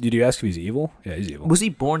 Did you ask if he's evil? Yeah, he's evil. Was he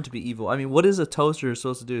born to be evil? I mean, what is a toaster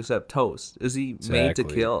supposed to do except toast? Is he made to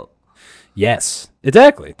Exactly. kill? Yes,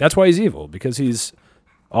 exactly. That's why he's evil, because he's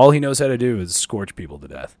all he knows how to do is scorch people to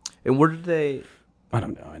death. And where did they? I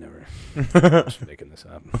don't know. I never. I'm just making this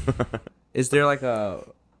up. Is there like a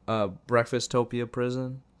Breakfastopia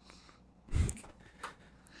prison?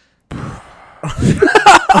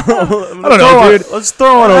 I don't know, dude. Let's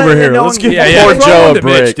throw one over here. Let's give poor throw Joe one a to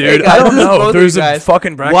Mitch, break. dude. Hey, guys, I don't this is both know. of There's you a guys.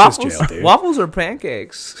 fucking breakfast Waffles, jail, dude. waffles or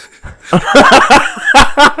pancakes?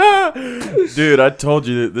 Dude, I told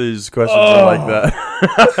you that these questions are like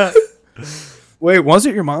that. Wait,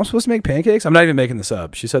 wasn't your mom supposed to make pancakes? I'm not even making this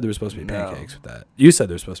up. She said there were supposed to be No. pancakes with that. You said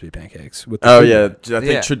there were supposed to be pancakes with. The Oh food. yeah, I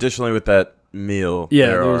think Yeah. traditionally with that meal, Yeah,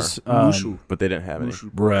 there there's are, but they didn't have any.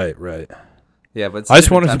 right. Yeah, but it's I just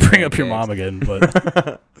different wanted to type of bring up your pancakes. mom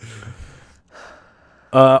again,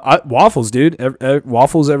 but waffles, dude.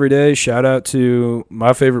 Waffles every day. Shout out to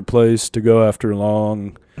my favorite place to go after a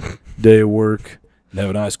long day of work and have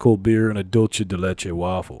a nice cold beer and a dulce de leche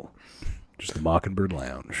waffle. Just the Mockingbird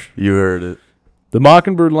Lounge. You heard it. The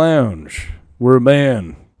Mockingbird Lounge, where a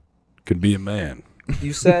man can be a man.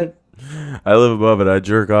 You said I live above it. I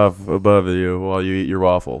jerk off above you while you eat your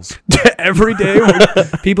waffles. Every day,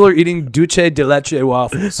 people are eating dulce de leche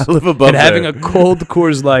waffles. I live above and having there. a cold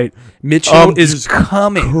Coors Light. Mitchell is just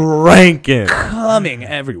coming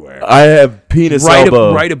everywhere. I have penis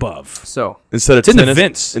elbow. Right above. So Instead of It's in the tennis,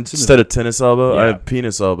 vents. Instead of tennis elbow, I Yeah. have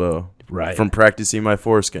penis elbow. Right. From practicing my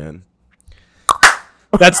foreskin.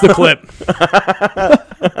 That's the clip.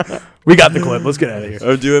 We got the clip. Let's get out of here.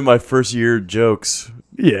 I'm doing my first year jokes.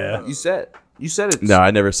 Yeah. you said it. No,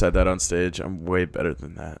 I never said that on stage. I'm way better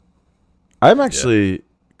than that. I'm actually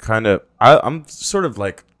kind of. I'm sort of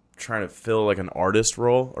like trying to fill like an artist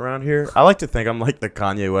role around here. I like to think I'm like the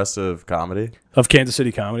Kanye West of comedy. Of Kansas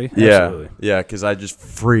City comedy? Yeah, Absolutely. yeah, because I just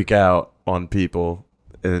freak out on people,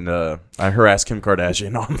 and I harass Kim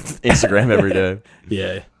Kardashian on Instagram every day.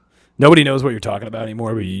 Yeah. Nobody knows what you're talking about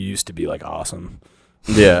anymore, but you used to be like awesome.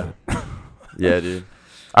 Yeah, yeah, dude.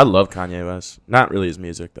 I love Kanye West. Not really his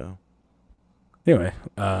music though. Anyway,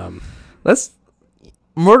 Let's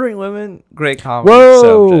murdering women. Great comedy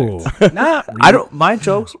whoa. subject. Not I don't. My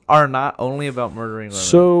jokes are not only about murdering women.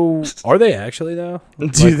 So, are they actually though?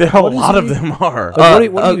 Dude, Like, a what is lot of he- them are.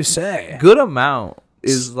 what do you say? good amount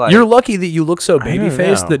is like You're lucky that you look so I don't baby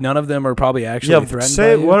faced know. that none of them are probably actually Yeah, threatened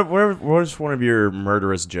say by you. what's one of your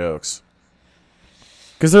murderous jokes?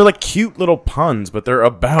 Because they're like cute little puns, but they're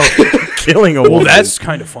about killing a woman. Well, that's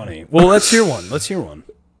kind of funny. Well, let's hear one. Let's hear one.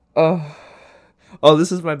 Oh,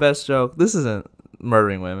 this is my best joke. This isn't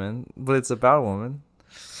murdering women, but it's about a woman.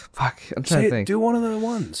 Fuck, I'm trying to think. Do one of the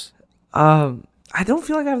ones. I don't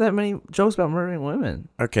feel like I have that many jokes about murdering women.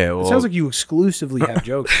 Okay. Well, It sounds like you exclusively have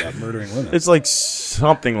jokes about murdering women. it's like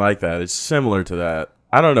something like that. It's similar to that.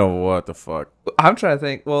 I don't know what the fuck. I'm trying to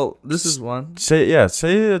think. Well, this is one. Say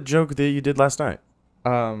a joke that you did last night.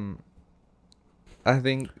 I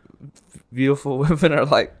think beautiful women are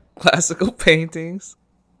like classical paintings.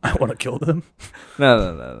 I want to kill them.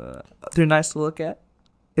 No. They're nice to look at,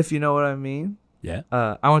 if you know what I mean. Yeah.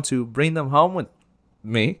 I want to bring them home with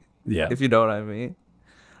me, Yeah. if you know what I mean.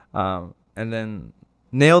 And then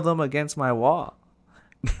nail them against my wall.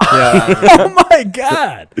 Oh my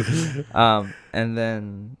god. And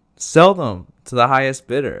then sell them to the highest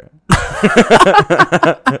bidder.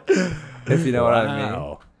 If you know what I mean.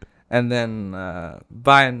 Wow. And then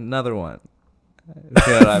buy another one. If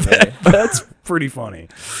you know what I mean. That's pretty funny.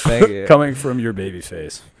 Thank you. Coming from your baby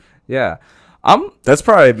face. Yeah. That's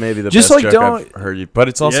probably maybe the Just best like joke don't- I've heard you. But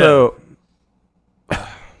it's also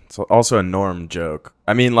it's also a Norm joke.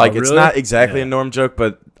 I mean, like it's really? not exactly Yeah. a Norm joke,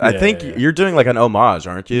 but I Yeah, think yeah. you're doing like an homage,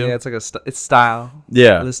 aren't you? Yeah, it's like it's style.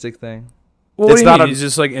 Yeah. Stylistic thing. Well, what It's do you not mean? a- He's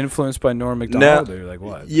just like influenced by Norm Macdonald or like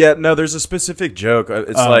what? Yeah, no, there's a specific joke.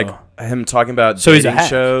 It's Oh. like him talking about So he's a dating hack.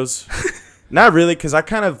 shows. Not really, because I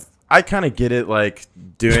kind of get it, like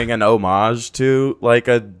doing an homage to like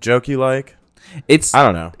a joke you like. It's I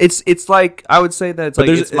don't know, it's like I would say that it's but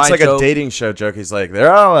like it's my like joke. a dating show joke. He's like,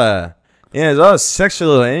 they're all it's all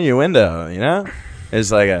sexual innuendo, you know.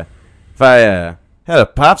 It's like if I had a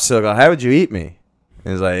popsicle, how would you eat me?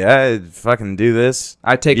 And he's like, I'd fucking do this.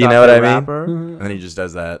 I take You off know what the I mean? rapper. And then he just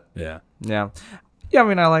does that. Yeah. Yeah. Yeah, I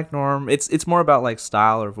mean I like Norm. It's more about like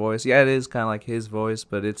style or voice. Yeah, it is kind of like his voice,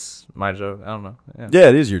 but it's my joke. I don't know. Yeah. Yeah,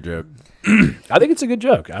 it is your joke. I think it's a good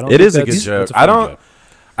joke. I don't. It think is a that's- good joke. it's a funny I don't. joke.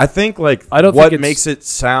 I think like I don't what think it's- makes it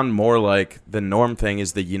sound more like the Norm thing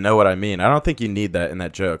is that you know what I mean. I don't think you need that in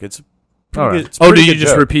that joke. It's pretty All right. good. It's a Oh, do pretty you good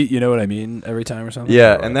just joke. repeat? You know what I mean every time or something?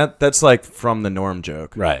 Yeah, Or and what? that's like from the Norm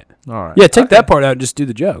joke. right. All right. Yeah, take that part out and just do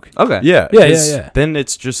the joke. Okay. Yeah, Yeah, 'cause yeah. Then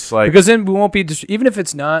it's just like Because then we won't be even if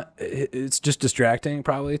it's not. It's just distracting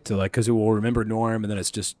probably to like because we'll remember Norm and then it's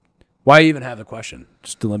just why even have the question?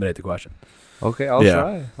 Just eliminate the question. Okay, I'll Yeah.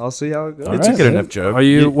 try. I'll see how it goes. It's a good enough joke. Are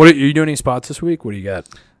you? What are you doing? Any spots this week? What do you got?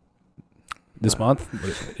 This month?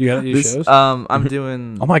 You got any This, shows? I'm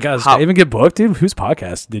doing. Oh my God! Does How- I even get booked, dude? Whose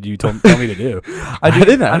podcast did you tell me to do? I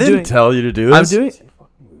didn't I'm doing- tell you to do I'm this. doing.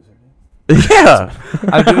 Yeah.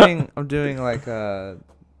 I'm doing like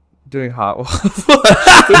doing hot waffle.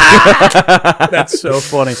 That's so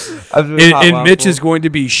funny. I'm doing hot And Mitch waffle. is going to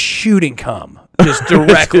be shooting cum just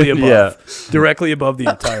directly above, Yeah. directly above the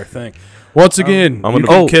entire thing. Once again, I'm you gonna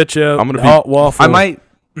can be- catch up I'm gonna be- hot waffle I might.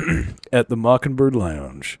 at the Mockingbird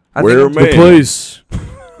Lounge, I Where think am I? the place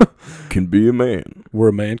Can be a man. where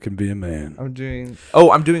a man can be a man. I'm doing.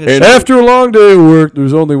 Oh, I'm doing a And show. After a long day of work,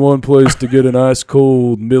 there's only one place to get an ice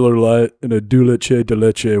cold Miller Lite and a dulce de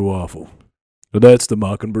leche waffle. And that's the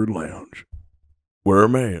Mockingbird Lounge. Where a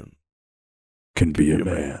man Can be a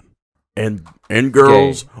man. And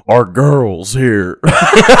girls are girls here.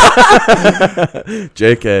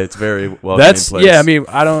 JK, it's very well. That's yeah. I mean,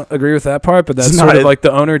 I don't agree with that part, but that's sort of like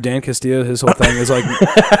the owner, Dan Castillo. His whole thing is like,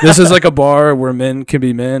 this is like a bar where men can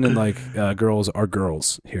be men and like girls are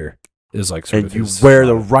girls. Here is like, sort of you wear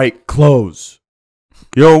the right clothes.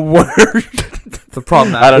 You're the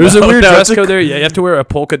problem. There's a weird dress code there. Yeah, you have to wear a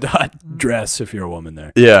polka dot dress if you're a woman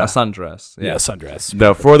there. Yeah, a sundress. Yeah, a sundress.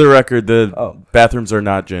 No, for the record, the bathrooms are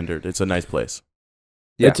not gendered. It's a nice place.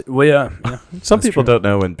 Yeah. Yeah. Some people don't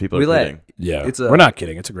know when people are kidding. Yeah, we're not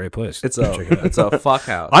kidding. It's a great place. It's a fuck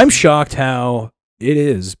house. I'm shocked how it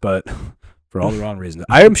is, but for all the wrong reasons.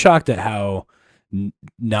 I am shocked at how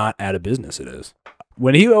not out of business it is.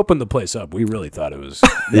 When he opened the place up, we really thought it was.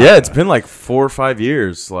 Yeah, it's been like 4 or 5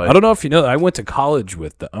 years. Like, I don't know if you know, I went to college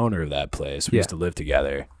with the owner of that place. We used to live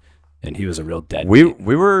together, and he was a real deadbeat.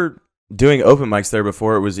 We were doing open mics there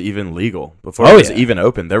before it was even legal. Before it was even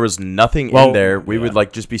open, there was nothing in there. We would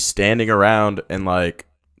like just be standing around and like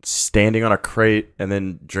standing on a crate and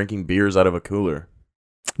then drinking beers out of a cooler.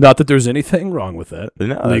 Not that there's anything wrong with that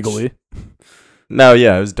legally. No,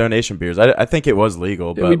 yeah, it was donation beers. I think it was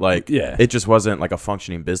legal, but it just wasn't like a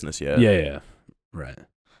functioning business yet. Yeah, right.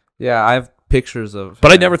 Yeah, I have pictures of.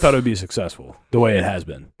 But I never thought it would be successful the way it has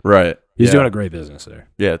been. Right. He's doing a great business there.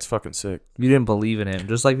 Yeah, it's fucking sick. You didn't believe in him,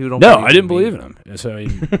 just like people don't. No, I didn't believe in him. So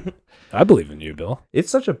I believe in you, Bill.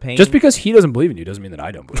 It's such a pain. Just because he doesn't believe in you doesn't mean that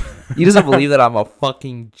I don't believe in him. He doesn't believe that I'm a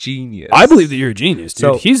fucking genius. I believe that you're a genius,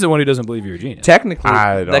 dude. So, he's the one who doesn't believe you're a genius. Technically,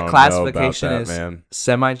 I don't the classification know about that, is man.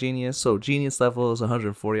 semi-genius. So genius level is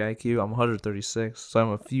 140 IQ. I'm 136, so I'm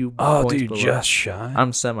a few Oh, points dude, below. just shy.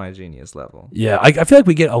 I'm semi-genius level. Yeah, I feel like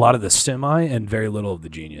we get a lot of the semi and very little of the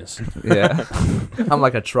genius. Yeah. I'm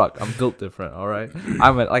like a truck. I'm built different, all right?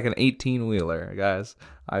 I'm like an 18-wheeler, guys.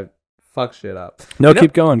 I fuck shit up. No,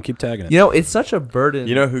 keep going. Keep tagging it. You know, it's such a burden.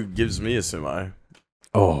 You know who gives me a semi?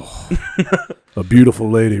 Oh, a beautiful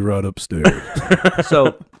lady right upstairs.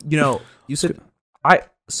 So, you know, you said,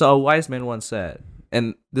 so a wise man once said,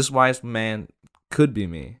 and this wise man could be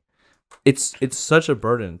me, it's such a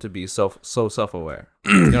burden to be so self-aware.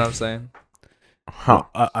 You know what I'm saying? Huh.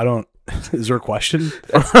 I don't, is there a question?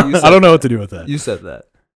 I don't know what to do with that. You said that.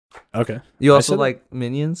 Okay. You also like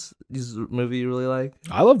Minions? This is a movie you really like?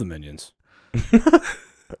 I love the Minions.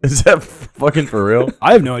 Is that fucking for real?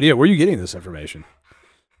 I have no idea. Where are you getting this information?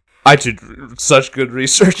 I did such good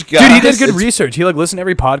research, guys. Dude, he did good research. He like listened to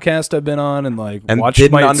every podcast I've been on and like watched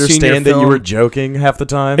didn't my understand that film. you were joking half the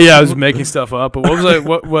time. Yeah, I was making stuff up. But what was I?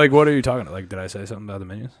 What are you talking about? Like, did I say something about the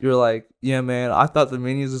Minions? You were like, yeah, man, I thought the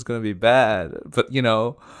Minions was gonna be bad, but you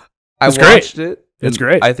know, I It's watched great. it. It's and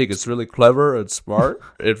great. I think it's really clever and smart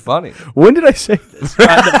and funny. When did I say this?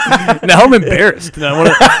 Now I'm embarrassed.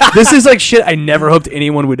 This is like shit I never hoped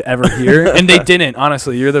anyone would ever hear, and they didn't.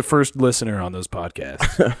 Honestly, you're the first listener on those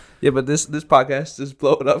podcasts. Yeah, but this podcast is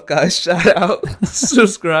blowing up, guys. Shout out,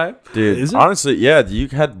 subscribe, dude. Is it? Honestly, yeah. You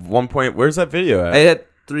had 1 point. Where's that video at? I had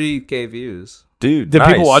 3K views. Dude, Did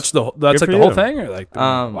nice. people watch the? That's Good like for the whole you. thing, or like?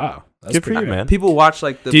 Wow, that's Good for pretty you, great. man. People watch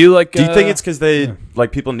like the. Do you like? Do you think it's because they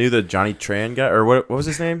like people knew the Johnny Tran guy or what was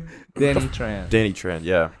his name? Danny Tran? Danny Tran.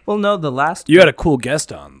 Yeah. Well, no, the last. You had a cool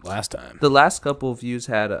guest on last time. The last couple of views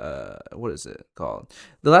had what is it called?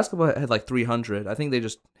 The last couple had like 300. I think they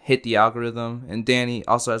just hit the algorithm. And Danny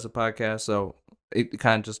also has a podcast, so it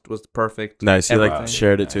kind of just was perfect. Nice. He like everything.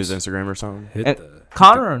 shared it to his Instagram or something. And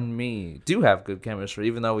Connor and me do have good chemistry,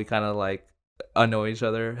 even though we kind of like annoy each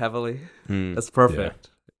other heavily. That's perfect.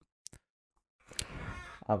 Yeah.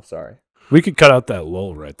 I'm sorry. We could cut out that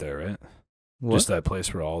lull right there, right? What? Just that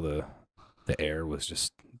place where all the air was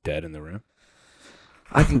just dead in the room.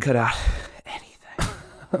 I can cut out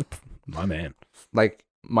anything. My man. Like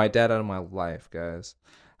my dad out of my life, guys.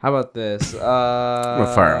 How about this? I'm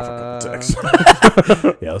gonna fire off a couple texts.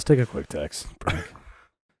 Yeah, let's take a quick text break.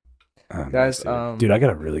 Guys, dude, I got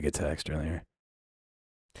a really good text earlier.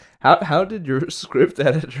 How did your script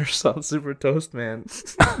editor sound super toast, man?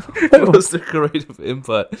 What was the creative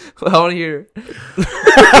input? I want to hear.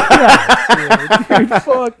 Dude,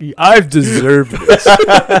 fuck you. I've deserved this.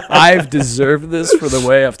 I've deserved this for the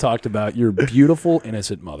way I've talked about your beautiful,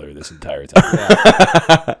 innocent mother this entire time.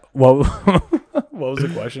 Yeah. What was the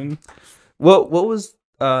question? What was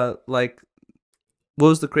what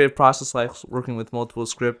was the creative process like working with multiple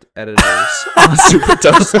script editors on Super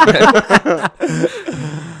Toast, man?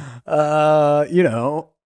 You know,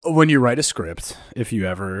 when you write a script, if you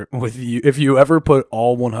ever put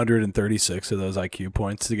all 136 of those IQ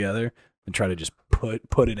points together and try to just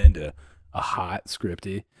put it into a hot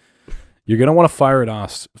scripty, you're gonna want to fire it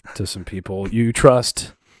off to some people you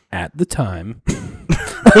trust at the time.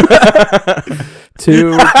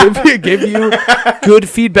 to give you good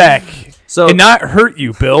feedback So and not hurt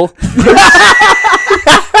you, Bill.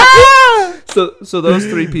 So those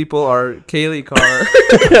three people are Kaylee Carr,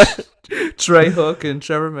 Trey Hook, and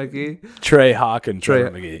Trevor McGee. Trey Hawk and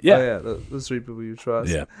Trevor McGee. Yeah. Oh, yeah, those three people you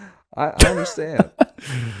trust. Yeah. I understand.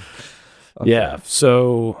 Okay. Yeah.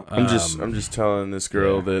 So I'm just telling this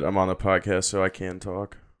girl that I'm on a podcast so I can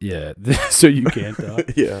talk. Yeah. So you can't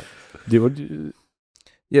talk. Yeah. Dude,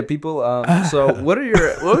 Yeah, people. So what were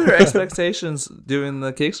your expectations doing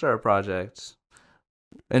the Kickstarter project,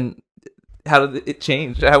 and how did it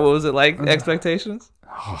change? What was it like? Expectations?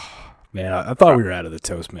 man, I thought we were out of the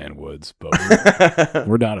Toastman woods, but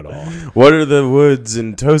we're not at all. What are the woods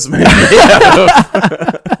in Toastman?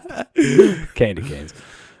 Candy canes.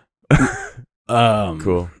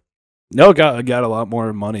 Cool. No, it got a lot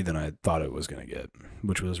more money than I thought it was gonna get,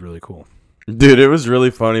 which was really cool. Dude, it was really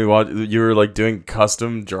funny. You were like doing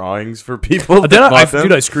custom drawings for people. Then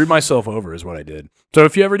I screwed myself over is what I did. So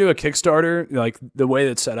if you ever do a Kickstarter, like the way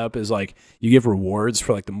that's set up is like you give rewards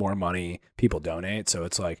for like the more money people donate. So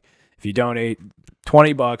it's like if you donate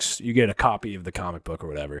 $20, you get a copy of the comic book or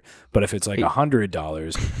whatever. But if it's like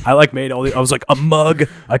 $100, I like made I was like a mug.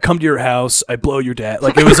 I come to your house. I blow your dad.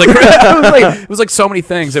 Like it was like it was like so many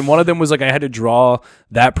things. And one of them was like I had to draw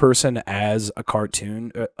that person as a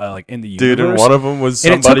cartoon, like in the universe. Dude, and one of them was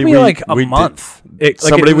and somebody it took me like a month.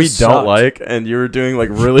 Somebody we don't like, and you were doing like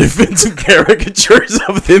really offensive caricatures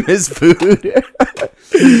of them as food.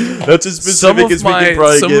 That's as specific as we can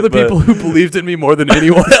probably some of the people who believed in me more than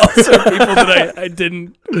anyone else are people that I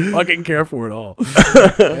didn't fucking care for at all,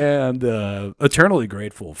 and eternally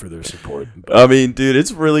grateful for their support. But, I mean, dude,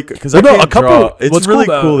 it's really because It's really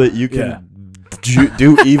cool that you can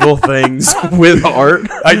do evil things with art.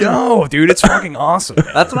 I know, dude. It's fucking awesome.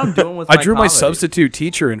 That's what I'm doing with. I drew my substitute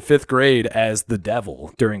teacher in 5th grade as the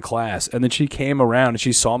devil during class, and then she came around and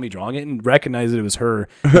she saw me drawing it and recognized that it was her.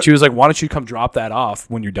 And she was like, "Why don't you come drop that off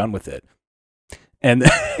when you're done with it?" And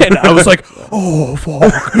I was like, "Oh fuck!"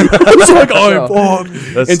 I was like, "Oh fuck!"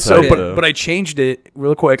 And so, but I changed it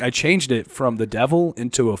real quick. I changed it from the devil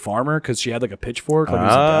into a farmer because she had like a pitchfork, like it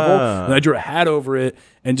was a devil. And I drew a hat over it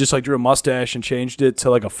and just like drew a mustache and changed it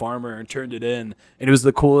to like a farmer and turned it in. And it was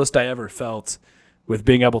the coolest I ever felt with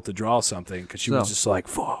being able to draw something because she was just like,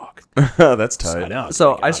 "Fuck." That's tight. I know.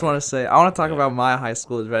 So I just want to say, I want to talk about my high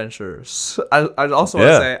school adventures. I also want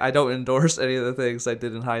to say I don't endorse any of the things I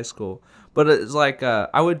did in high school. But it's like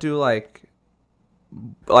I would do like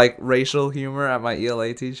racial humor at my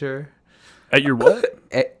ELA teacher. At your what?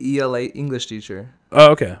 At ELA English teacher.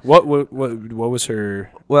 Oh, okay. What was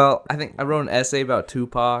her? Well, I think I wrote an essay about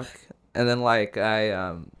Tupac, and then like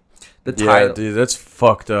the title. Yeah, dude, that's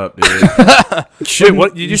fucked up, dude. Shit,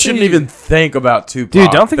 what you shouldn't even think about Tupac. Dude,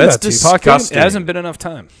 don't think that's about Tupac. Disgusting. It hasn't been enough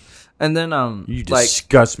time. And then you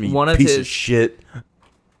disgust me, one of piece his of shit.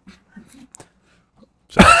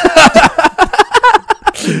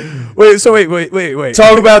 Wait.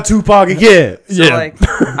 Talk about Tupac again. So like,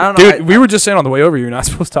 I don't know. Dude, we were just saying on the way over, you're not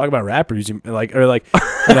supposed to talk about rappers. Like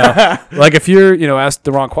if you're, asked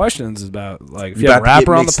the wrong questions about, like, if you have a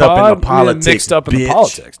rapper on the pod, you're mixed up in the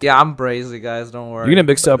politics. Yeah, I'm brazy, guys. Don't worry. You're going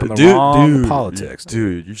to mix up in the wrong politics.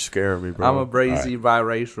 Dude, you're scaring me, bro. I'm a brazy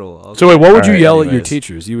biracial. Okay? So wait, what would you yell at your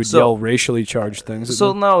teachers? You would yell racially charged things at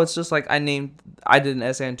them? No, it's just like I did an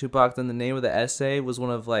essay on Tupac, then the name of the essay was one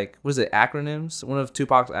of acronyms? One of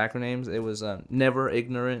Tupac's acronyms. It was Never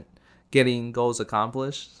Ignorant, Getting Goals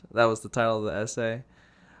Accomplished. That was the title of the essay.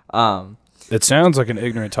 It sounds like an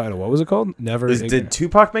ignorant title. What was it called? Did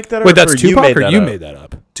Tupac make that up? Wait, that's Tupac or you made that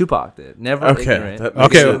up? Tupac did. Never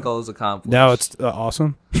Ignorant, Getting Goals Accomplished. Now it's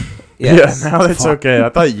awesome. Yes. Yeah, now it's okay. I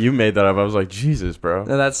thought you made that up. I was like, Jesus, bro.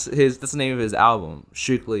 And that's the name of his album,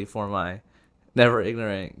 strictly for my Never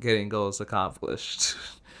Ignorant, Getting Goals Accomplished.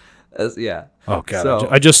 Yeah. Oh god. So,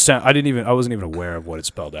 I wasn't even aware of what it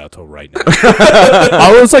spelled out till right now.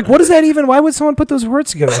 I was like, what is that even? Why would someone put those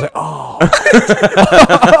words together? I was like,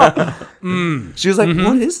 oh. She was like,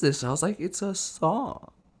 what is this? I was like, it's a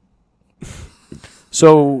song.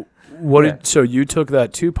 So so you took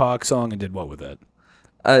that Tupac song and did what with it?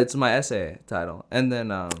 It's my essay title. And then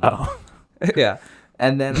yeah.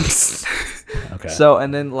 And then okay. So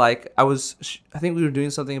and then like I think we were doing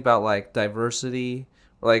something about like diversity,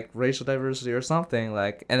 like racial diversity or something,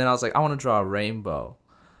 like, and then I was like, I want to draw a rainbow.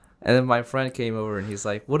 And then my friend came over and he's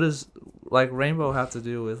like, what does like rainbow have to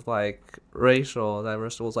do with like racial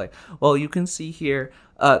diversity? I was like, well, you can see here,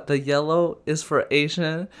 the yellow is for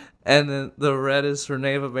Asian, And then the red is for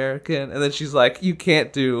Native American. And then she's like, you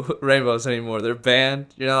can't do rainbows anymore. They're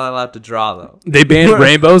banned. You're not allowed to draw them. They banned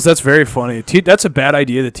rainbows. That's very funny. That's a bad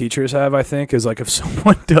idea that teachers have, I think, is like if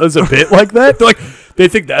someone does a bit like that, they're like, they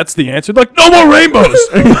think that's the answer. They're like, no more rainbows.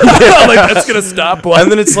 Like, that's going to stop.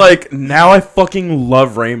 And then it's like, now I fucking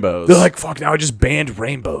love rainbows. They're like, fuck, now I just banned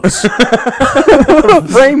rainbows.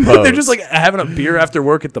 rainbows. They're just like having a beer after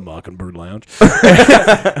work at the Mockingbird Lounge.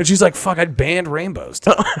 And she's like, fuck, I banned rainbows.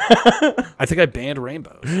 I think I banned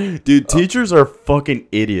rainbows. Dude, teachers are fucking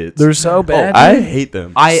idiots. They're so bad. I hate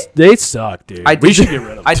them. They suck, dude. We should get rid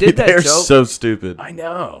of them. I did that They're joke. so stupid. I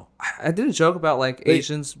know. I did a joke about like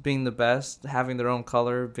Asians being the best, having their own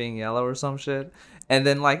color, being yellow or some shit, and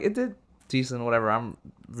then like it did decent, whatever. I'm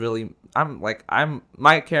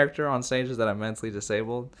my character on stage is that I'm mentally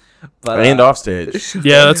disabled, but And off stage.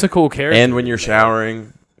 Yeah, that's a cool character. And when you're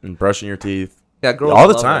showering and brushing your teeth. yeah, girls all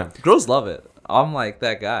the love time. it. Girls love it. I'm like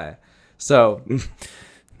that guy. So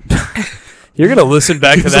you're going to listen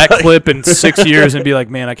back to that clip in 6 years and be like,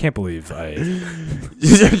 man, I can't believe I...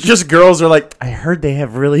 Just girls are like, I heard they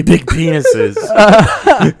have really big penises.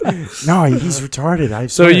 No, he's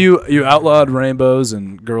retarded. So you outlawed rainbows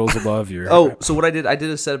and girls above your... Oh, so what I did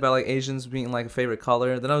a set about like Asians being like a favorite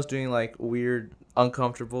color. Then I was doing like weird,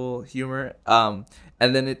 uncomfortable humor. And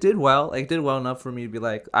then it did well. Like, it did well enough for me to be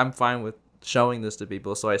like, I'm fine with showing this to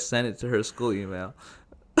people. So I sent it to her school email.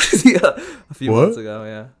 Yeah, a few months ago.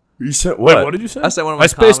 Yeah. You said Wait, what? what did you say? I said one of my I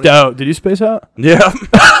spaced comedy- out. Did you space out? Yeah. Dude,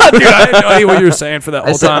 I had no idea what you were saying for that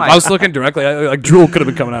whole said time. my- I was looking directly. Like drool could have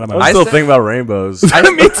been coming out of my I'm mouth. still said- thinking about rainbows. Me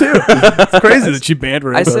too. It's crazy that she banned I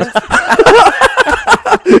rainbows. said,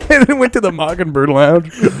 And then went to the Mockingbird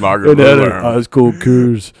Lounge. Margaret And had Miller, a high school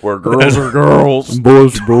cruise. where girls are girls.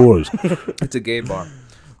 Boys are boys. it's a gay bar.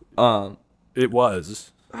 It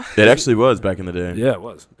was. It actually was back in the day. Yeah, it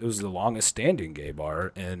was. It was the longest standing gay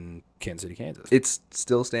bar in Kansas City, Kansas. It's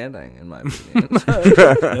still standing, in my opinion.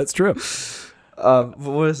 That's true. What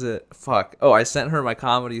was it? Fuck. Oh, I sent her my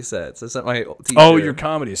comedy sets. I sent my teacher. Oh, your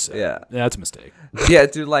comedy set. Yeah. That's a mistake. Yeah,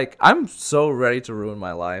 dude, like, I'm so ready to ruin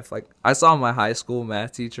my life. Like, I saw my high school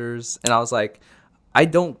math teachers, and I was like, I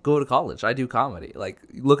don't go to college. I do comedy. Like,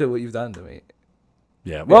 look at what you've done to me.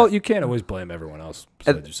 Yeah. Well, you can't always blame everyone else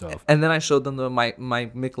besides yourself. And then I showed them my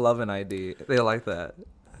McLovin ID. They like that.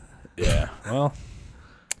 Yeah. Well,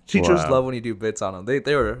 Teachers Wow. love when you do bits on them.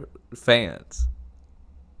 They were fans.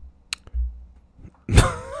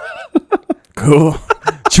 Cool.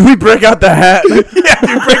 Should we break out the hat? yeah,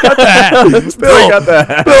 dude, break out the hat. Let's break out the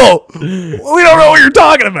hat. Bill, we don't know what you're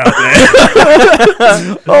talking about,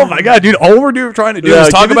 man. Oh my god, dude! All we're trying to do Yeah, is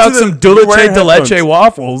talk give it about to some the dulce wearing de leche headphones.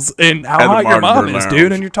 waffles and how At the hot your mom Martinburg is, Lounge.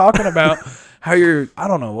 dude. And you're talking about how you're. I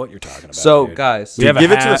don't know what you're talking about. So, dude. guys, We have a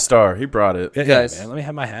Give it to the hat. star. He brought it. Yeah, Guys. man, let me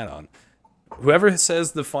have my hat on. Whoever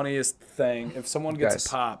says the funniest thing, if someone gets Guys. a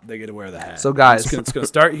pop, they get to wear the hat. So, guys. it's gonna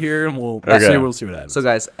start here, and we'll Okay. see what happens. So,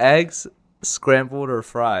 guys, eggs scrambled or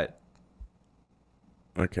fried?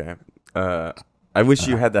 Okay. I wish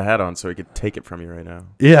you had the hat on so I could take it from you right now.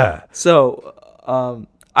 yeah, So,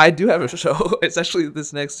 I do have a show. It's actually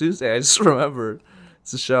this next Tuesday. I just remembered.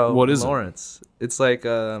 It's a show. What in is it? Lawrence. It's like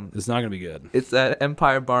it's not gonna be good. it's at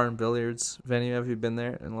Empire Bar and Billiards venue. Have you been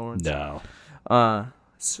there in Lawrence? No,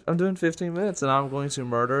 I'm doing 15 minutes and I'm going to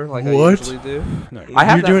murder like I What? usually do. no. I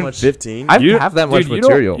have You're that doing much. 15? I You- have that much dude, you don't-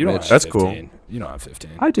 material. You don't Mitch. have That's cool. 15. You don't have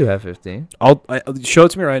 15. I do have 15. I'll show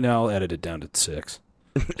it to me right now. I'll edit it down to 6.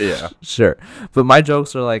 Yeah. Sure, but my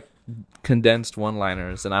jokes are like condensed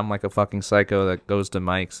one-liners, and I'm like a fucking psycho that goes to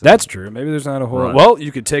mics. and- That's true. Maybe there's not a whole. Right. Well,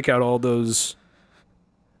 you could take out all those.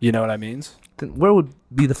 You know what I mean? Where would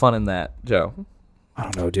be the fun in that, Joe? I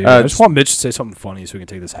don't know, dude. Uh, I just want Mitch to say something funny so we can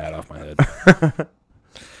take this hat off my head.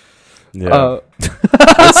 Yeah.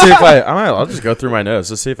 Let's see if I'll just go through my notes.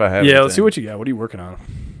 Let's see if I have Yeah, let's see anything. what you got. What are you working on? Are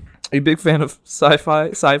you a big fan of sci-fi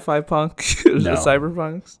punk, No.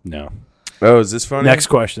 cyberpunks? No. Oh, is this funny? Next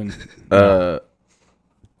question.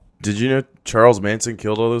 Did you know Charles Manson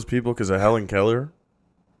killed all those people because of Helen Keller?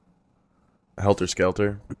 Helter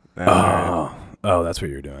Skelter. Oh, that's what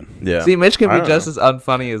you're doing. Yeah. See, Mitch can I be don't just know. as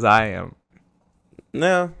unfunny as I am.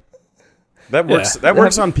 No. That works. Yeah. That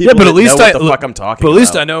works on Yeah, people. but that at least know I what the fuck I'm talking. But at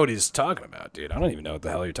least about. I know what he's talking about, dude. I don't even know what the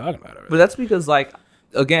hell you're talking about. Already. But that's because, like,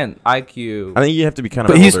 again, IQ. I think you have to be kind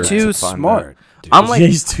of. But he's older too to find smart. Dude. I'm that. like- Yeah,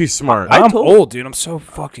 he's too smart. I I'm told- old, dude. I'm so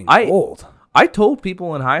fucking old. I told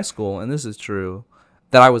people in high school, and this is true,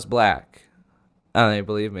 that I was black, and they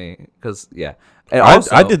believe me because and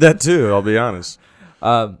also, I did that too. I'll be honest.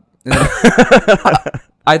 And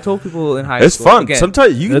I told people in high It's school. fun. Again,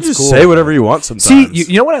 Sometimes you can That's just cool. say whatever you want. Sometimes. See,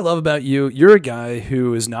 you know what I love about you? You're a guy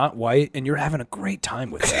who is not white, and you're having a great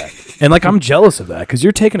time with that. And like, I'm jealous of that because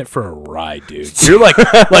you're taking it for a ride, dude. You're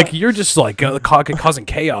like you're just like causing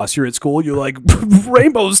chaos. You're at school. You're like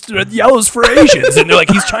rainbows, yellows for Asians, and they're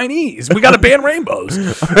like, he's Chinese. We got to ban rainbows.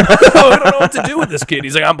 I don't know what to do with this kid.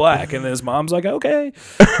 He's like, I'm black, and his mom's like, okay.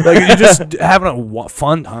 Like you're just having a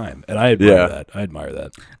fun time, and I admire that. I admire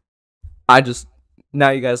that.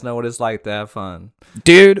 Now you guys know what it's like to have fun.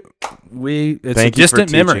 Dude, it's Thank a you for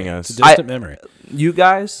distant memory. teaching us. It's a distant memory. You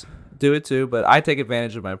guys do it too, but I take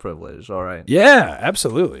advantage of my privilege, all right? Yeah,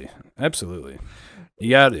 absolutely. Absolutely. You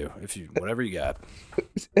gotta do whatever you got.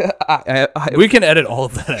 We can edit all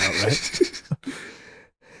of that out, right?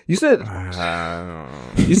 You said How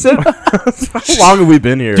how long have we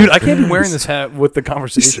been here? Dude, I can't be wearing this hat with the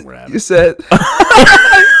conversation we're having. You said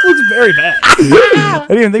It looks very bad. I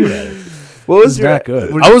didn't even think about it. what was It's your not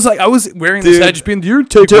good. I was wearing this Dude. hat just being, you're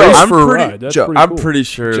taking Joe, race I'm for a pretty- ride. That's Joe, pretty I'm cool. pretty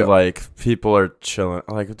sure Joe. like people are chilling.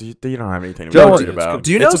 Like, you don't have anything to Joe, be worried it's about. good.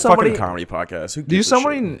 Do you know it's a somebody- fucking comedy podcast? Who Do you gives a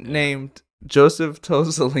somebody shit? named Joseph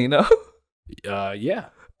Tosolino? Yeah.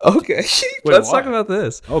 Okay, Wait, let's why? talk about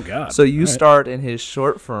this. Oh God. So you All right. starred in his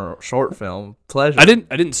short film Pleasure. I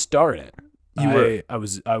didn't star in it. You I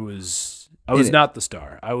was In it. not the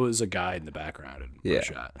star. I was a guy in the background in Yeah. a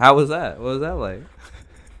shot. How was that? What was that like?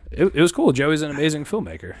 It was cool. Joey's an amazing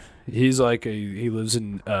filmmaker. He's like he lives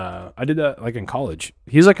in I did that like in college.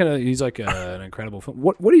 He's like an incredible film.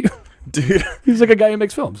 What are you Dude, He's like a guy who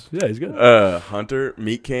makes films. Yeah, he's good. Hunter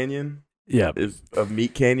Meat Canyon Yeah. is of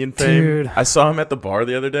Meat Canyon fame. Dude. I saw him at the bar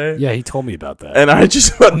the other day. Yeah, he told me about that. And I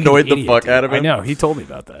just annoyed the Idiot, fuck dude. out of him. I know. He told me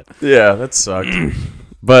about that. Yeah, that sucked.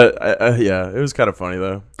 But yeah, it was kind of funny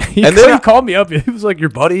though. He called me up. He was like, your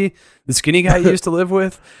buddy, the skinny guy you used to live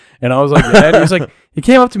with? And I was like, yeah. And he was like, he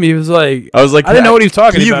came up to me. He was like, I was like, I didn't know what he was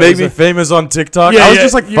talking Can you about. make He was me like, famous on TikTok? Yeah, I was yeah,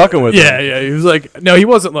 just like fucking with him. Yeah. He was like, no, he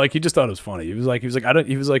wasn't like, he just thought it was funny. He was like, I don't,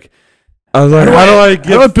 he was like, I was like, how do I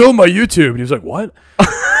how do I build my YouTube? And he was like, what?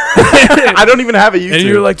 I don't even have a YouTube. And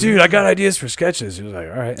you were like, dude, I got ideas for sketches. He was like,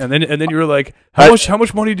 all right. And then you were like, how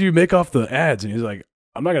much money do you make off the ads? And he was like,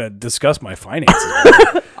 I'm not gonna discuss my finances.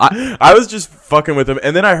 I was just fucking with him,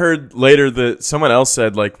 and then I heard later that someone else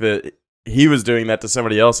said like that he was doing that to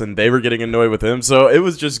somebody else, and they were getting annoyed with him. So it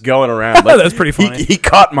was just going around. Like, That's pretty funny. He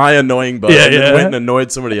caught my annoying bug and then went and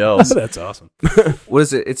annoyed somebody else. That's awesome. What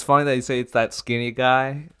is it? It's funny that you say it's that skinny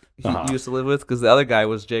guy he Uh-huh. used to live with, because the other guy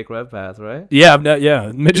was Jake Redpath, right? Yeah,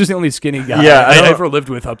 Mitch is the only skinny guy Yeah, I I know. ever lived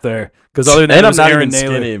with up there. Because other than that, And it I'm was not Aaron even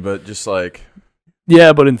Naylor. skinny, but just like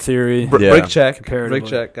Yeah, but in theory, Yeah. Break check, Comparatively. break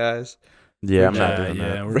check, guys. yeah, I'm not yeah, doing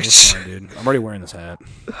that. we're fine, dude. I'm already wearing this hat.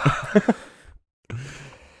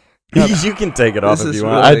 You can take it off This if is you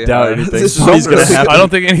want. really I doubt hard. anything. This is Somebody's gonna really- happen. I don't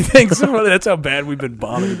think anything's funny. That's how bad we've been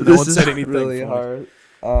bombing. No This one is said anything. really funny. hard.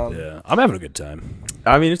 Yeah, I'm having a good time.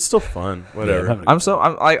 I mean, it's still fun. Yeah, Whatever. having a I'm good so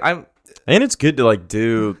I'm And it's good to like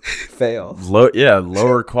do fail.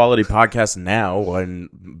 lower quality podcasts now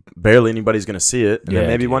when barely anybody's gonna see it, and Yeah, then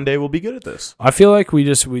maybe dude. one day we'll be good at this. I feel like we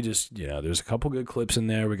just there's a couple good clips in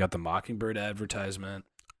there. We got the Mockingbird advertisement.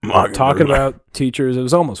 Talking about teachers. It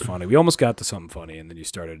was almost funny. We almost got to something funny, and then you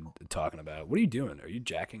started talking about, what are you doing? Are you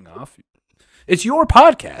jacking off? It's your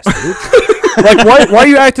podcast, dude. Like, why are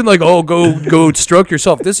you acting like, oh, go stroke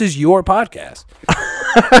yourself? This is your podcast.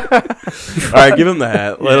 All right, give him the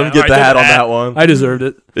hat. Let Yeah, him get all the right, hat the on hat. that one. I deserved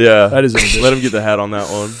it. Yeah, I deserved it. Let him get the hat on that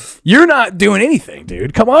one. You're not doing anything,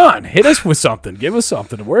 dude. Come on. Hit us with something. Give us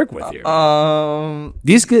something to work with here.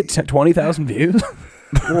 These get 20,000 views?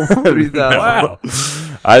 3,000. Wow.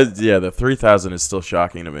 The 3,000 is still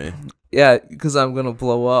shocking to me. Yeah, because I'm gonna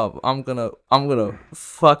blow up. I'm gonna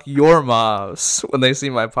fuck your moms when they see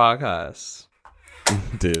my podcast.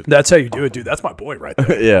 Dude. That's how you do it, dude. That's my boy right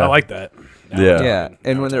there. Yeah. I like that. Now Yeah. we're Yeah, talking. and Now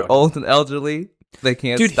when we're they're talking. old and elderly, they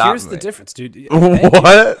can't Dude, stop here's me. the difference, dude.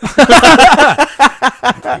 What?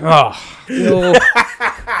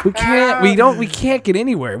 We can't get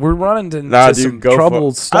anywhere. We're running into Nah, some dude, go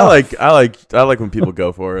troubled for it. stuff. I like when people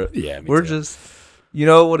go for it. Yeah, me We're too. just, you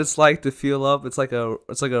know what it's like to feel up. It's like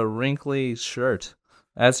a wrinkly shirt.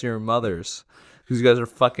 That's your mother's, because you guys are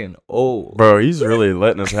fucking old. Bro, he's really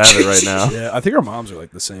letting us have it right now. Yeah, I think our moms are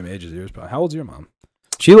like the same age as yours. Probably. How old's your mom?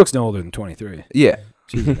 She looks no older than 23. Yeah,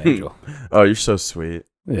 She's an angel. Oh, you're so sweet.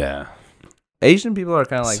 Yeah. Asian people are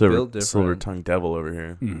kind of like built different. Silver-tongued devil over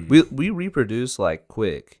here. Mhm. We reproduce like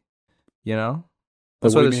quick, you know. Like,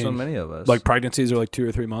 That's what why do you there's so mean? many of us. Like pregnancies are like 2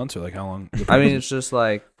 or 3 months, or like how long? I mean, it's just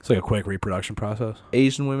like It's like a quick reproduction process.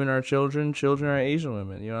 Asian women are children, children are Asian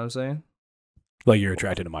women. You know what I'm saying? Like you're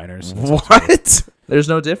attracted to minors. What? There's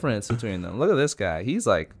no difference between them. Look at this guy. He's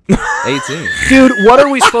like 18. Dude, what are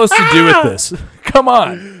we supposed to do with this? Come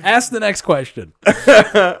on. Ask the next question.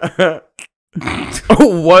 What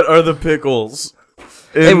are the pickles?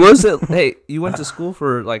 Hey, was it? Hey, you went to school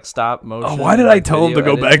for like stop motion. Oh, why did I like, tell him to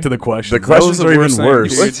video go back editing? to the questions? The questions That was are even worst thing,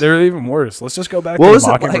 worse. dude. They're even worse. Let's just go back What to was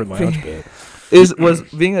the it Mockingbird like Lounge bit. Was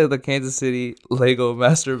being at the Kansas City Lego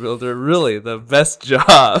Master Builder really the best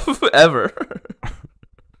job ever?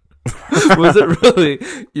 Was it really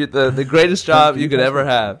the greatest job you could ever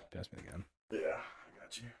have? Pass me again. Yeah, I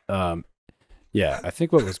got you. Yeah, I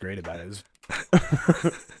think what was great about it is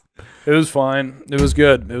it was fine. It was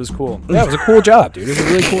good. It was cool. Yeah, it was a cool job, dude. It was a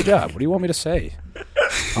really cool job. What do you want me to say?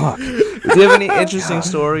 Fuck. Do you have any interesting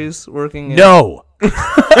stories working? No.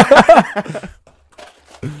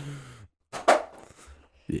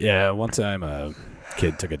 Yeah, one time a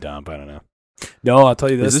kid took a dump. I don't know. No, I'll tell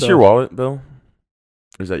you this. Is this though. your wallet, Bill?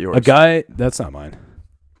 Or is that yours? A guy, that's not mine.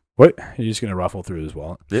 What? You're just going to ruffle through his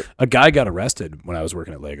wallet? Yep. A guy got arrested when I was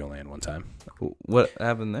working at Legoland one time. What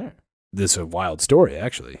happened there? This is a wild story,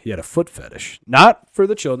 actually. He had a foot fetish. Not for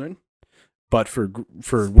the children, but for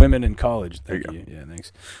women in college. Thank you. Yeah,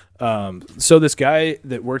 thanks. So this guy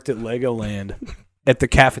that worked at Legoland at the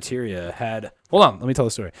cafeteria had... Hold on, let me tell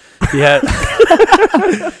the story. He had...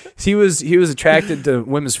 he was attracted to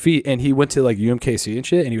women's feet, and he went to like UMKC and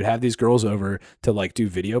shit, and he would have these girls over to like do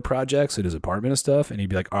video projects at his apartment and stuff, and he'd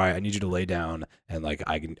be like, all right, I need you to lay down, and like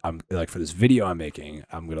I'm like, for this video I'm making,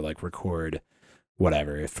 I'm gonna like record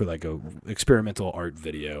whatever for like a experimental art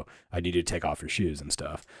video. I need you to take off your shoes and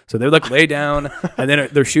stuff. So they would like lay down, and then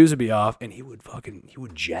their shoes would be off, and he would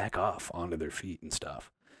jack off onto their feet and stuff.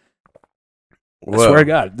 I swear to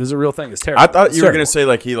God, this is a real thing. It's terrible. I thought It's you were terrible. gonna say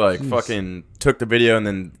like he like fucking took the video and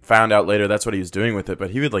then found out later that's what he was doing with it, but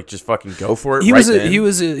he would like just fucking go for it. He right was then. he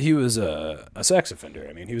was a sex offender.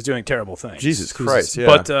 I mean, he was doing terrible things. Jesus He was- Christ, yeah.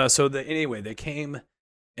 But anyway, they came,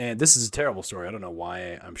 and this is a terrible story. I don't know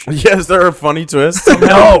why I'm sure. Yes, there are funny twists.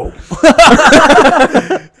 No.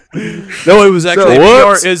 No, it was actually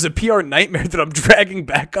whoops. it was a PR nightmare that I'm dragging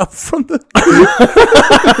back up from the.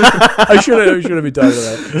 I shouldn't be talking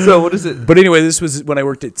about that. So what is it? But anyway, this was when I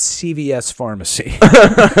worked at CVS Pharmacy.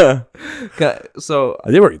 So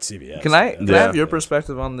I did work at CVS. can I Yeah. have your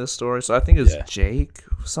perspective on this story? So I think it was Yeah. Jake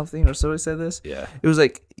something or somebody said this. Yeah. It was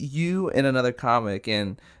like you and another comic,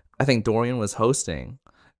 and I think Dorian was hosting.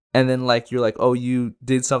 And then, like, you're like, oh, you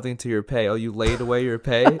did something to your pay. Oh, you laid away your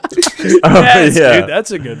pay. Yes, yeah. dude,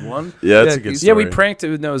 that's a good one. Yeah, that's Yeah, a good yeah, story. Yeah, we pranked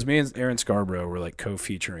it. No, it was me and Aaron Scarborough were like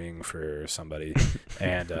co-featuring for somebody,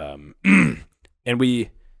 and and we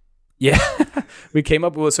came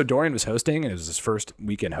up with, so Dorian was hosting, and it was his first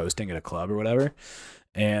weekend hosting at a club or whatever,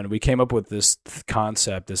 and we came up with this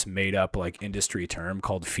concept, this made up like industry term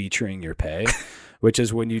called featuring your pay, which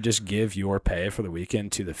is when you just give your pay for the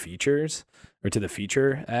weekend to the features or to the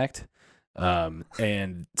feature act.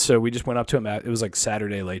 And so we just went up to him it was like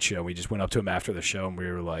Saturday late show. We just went up to him after the show, and we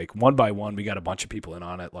were like, one by one, we got a bunch of people in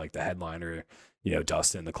on it, like the headliner,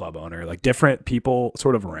 Dustin, the club owner, like different people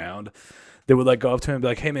sort of around. They would like go up to him and be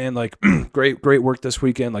like, hey man, like great work this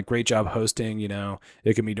weekend, like great job hosting,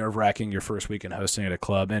 it can be nerve-wracking your first weekend hosting at a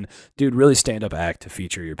club, and dude, really stand up act to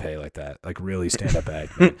feature your pay like that, like really stand up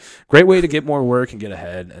act, man. Great way to get more work and get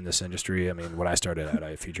ahead in this industry. I mean, when I started out,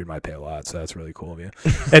 I featured my pay a lot, so that's really cool of you.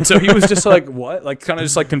 And so he was just like, what, like kind of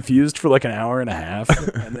just like confused for like an hour and a half,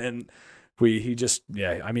 and then he just,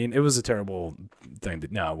 I mean, it was a terrible thing.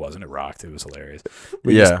 No, it wasn't. It rocked. It was hilarious.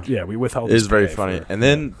 We withheld. It is very funny. And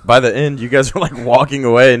then by the end, you guys are like walking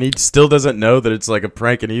away, and he still doesn't know that it's like a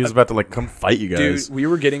prank, and he was about to like come fight you guys. Dude, we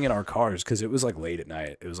were getting in our cars because it was like late at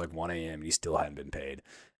night. It was like 1 a.m. and he still hadn't been paid.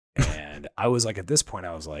 And I was like, at this point,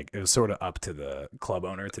 I was like, it was sort of up to the club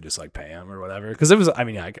owner to just like pay him or whatever. Because it was, I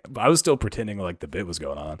mean, I was still pretending like the bit was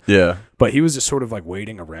going on. Yeah. But he was just sort of like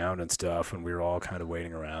waiting around and stuff, and we were all kind of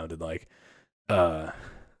waiting around, and like,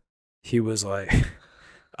 he was like,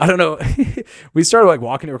 I don't know. We started like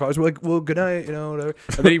walking to our cars. We're like, well, good night, whatever.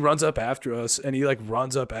 And then he runs up after us, and he like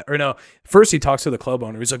runs up first he talks to the club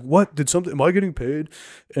owner. He's like, what? Am I getting paid?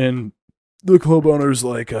 And the club owner's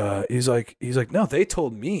like, he's like, no, they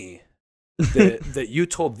told me that you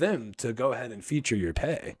told them to go ahead and feature your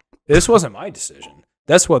pay. This wasn't my decision.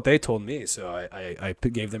 That's what they told me. So I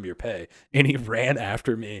gave them your pay. And he ran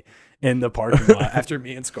after me in the parking lot after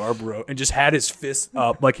me and Scarborough, and just had his fist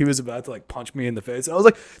up like he was about to like punch me in the face. And I was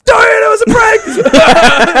like, Dorian, it was a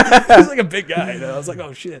prank. He was like a big guy. I was like,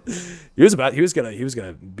 oh shit. He was gonna beat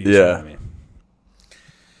the shit out of me.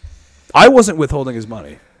 I wasn't withholding his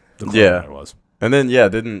money. The club owner was. And then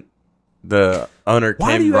didn't the owner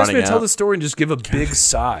Why came do you ask running me to tell out? the story and just give a big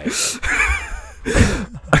sigh? You're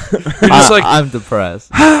just like, I'm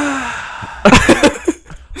depressed.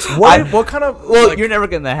 What kind of? Well, like, you're never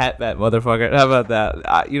getting the hat back, motherfucker. How about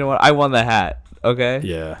that? You know what? I won the hat. Okay.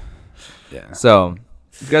 yeah. So,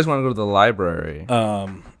 if you guys want to go to the library,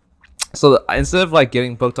 so instead of like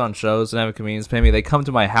getting booked on shows and having comedians pay me, they come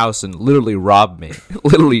to my house and literally rob me.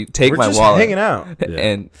 Literally take we're my just wallet hanging out.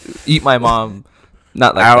 and eat my mom.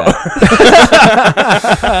 Not like Out.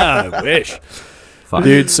 that. I wish, Fuck.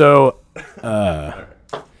 dude. So,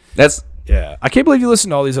 That's yeah, I can't believe you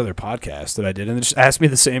listened to all these other podcasts that I did and just asked me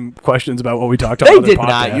the same questions about what we talked about. they on did other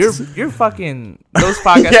not. podcasts. You're fucking those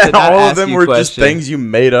podcasts. Yeah, did not all ask of them you were just questions. things you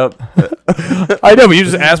made up. I know, but you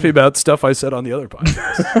just asked me about stuff I said on the other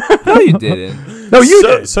podcast. No, you didn't. No, you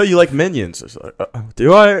so, did. so you like Minions? It's like,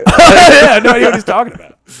 do I? Yeah, I have no idea what he's talking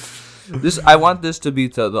about. I want this to be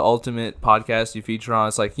the ultimate podcast you feature on.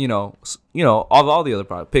 It's like all the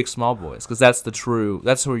other pick Small Boys because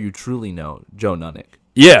that's where you truly know Joe Nunnink.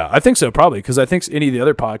 Yeah, I think so, probably, because I think any of the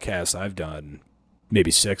other podcasts I've done,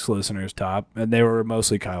 maybe 6 listeners top, and they were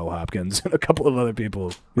mostly Kyle Hopkins and a couple of other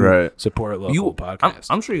people who Right. support local podcasts.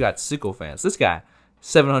 I'm sure you got sickle fans. This guy,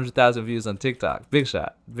 700,000 views on TikTok. Big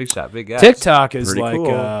shot, big guy. TikTok is Pretty like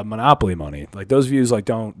cool. monopoly money. Like those views, like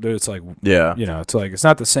it's like Yeah. it's like it's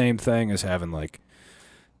not the same thing as having like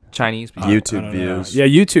Chinese people. YouTube I don't know. views. Yeah,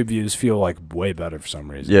 YouTube views feel like way better for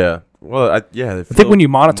some reason. Yeah. Well, I think when you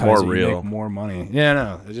monetize more it, you real. make more money. Yeah,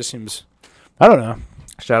 no, it just seems. I don't know.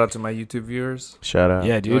 Shout out to my YouTube viewers. Shout out.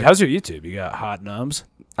 Yeah, dude. Like- How's your YouTube? You got hot nubs?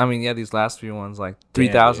 I mean, yeah, these last few ones, like Damn,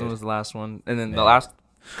 3,000 dude. was the last one, and then the Man. last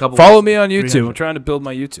couple. Follow was me on YouTube. 300. I'm trying to build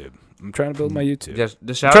my YouTube. Just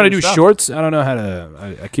I'm shout trying out to do your stuff. shorts. I don't know how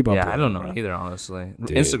to. I keep up. Yeah, with I don't it, know bro. either, honestly.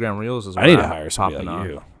 Dude. Instagram Reels is I what need to I'm hire somebody popping like on.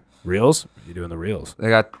 you. Reels? You doing the reels? I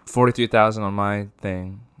got 43,000 on my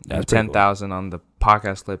thing, That's and pretty 10,000 on the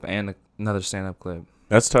podcast clip, and another stand-up clip.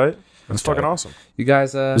 That's tight. That's That's tight. fucking awesome. You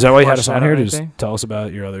guys, Is that why you had watch us on that here or to just anything? tell us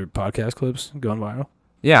about your other podcast clips going viral?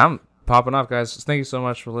 Yeah, I'm popping off, guys. Thank you so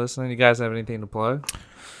much for listening. You guys have anything to plug?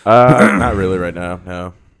 Not really right now.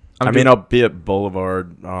 No. I'm I'll be at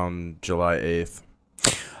Boulevard on July 8th.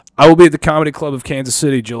 I will be at the Comedy Club of Kansas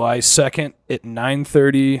City July 2nd at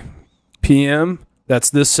 9:30 p.m. That's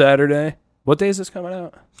this Saturday. What day is this coming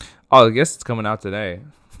out? Oh, I guess it's coming out today.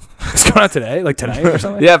 It's coming out today, like tonight or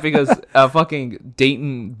something? Yeah, because fucking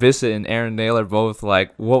Dayton Bissett and Aaron Dale are both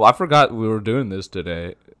like, whoa, I forgot we were doing this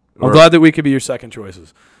today. I'm glad that we could be your second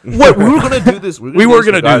choices. What? We were going to do this. We were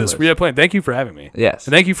going to do regardless. this. We had planned. Thank you for having me. Yes.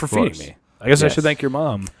 And thank you for of course. feeding me. I guess I Yes. should thank your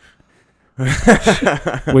mom.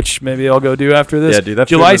 Which maybe I'll go do after this. Yeah, dude, that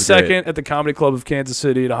food July was great. 2nd at the Comedy Club of Kansas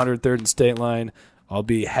City at 103rd and State Line. I'll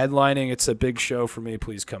be headlining. It's a big show for me.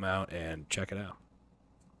 Please come out and check it out.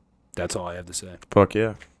 That's all I have to say. Fuck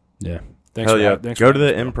yeah. Yeah. Thanks Hell for yeah. having- thanks Go for to the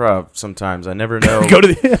having me, improv sometimes. I never know. bro. Go to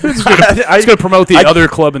the. It's going to promote the other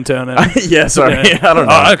club in town. Yeah, sorry. Yeah. I don't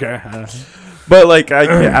know. Oh, okay. But like I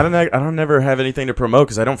don't never have anything to promote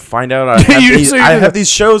because I don't find out I have, You say I you're have these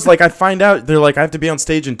shows. Like I find out they're like I have to be on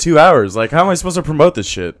stage in 2 hours. Like how am I supposed to promote this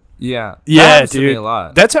shit? Yeah. That Yeah, happens to me dude. a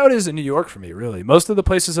lot. That's how it is in New York for me, really. Most of the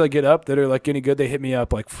places I get up that are like any good, they hit me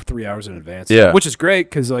up like 3 hours in advance. Yeah. Which is great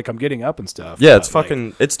because like I'm getting up and stuff. Yeah, it's but, like,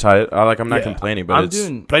 fucking it's tight. I'm not Yeah. complaining, but I'm it's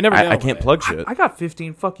doing. But I never. I know, can't man. plug shit. I got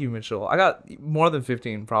 15. Fuck you, Mitchell. I got more than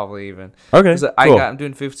 15, probably even. Okay, 'Cause cool. I'm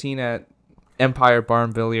doing 15 at Empire Bar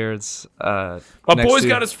and Billiards. My next boy's to-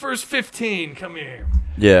 got his first 15. Come here.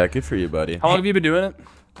 Yeah, good for you, buddy. How long have you been doing it?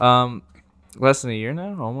 Less than a year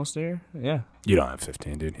now, almost a year. Yeah, You don't have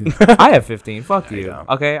 15, dude. I have 15. Fuck There you you. go.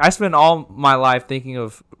 Okay, I spent all my life thinking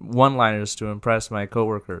of one-liners to impress my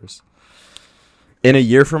coworkers. In a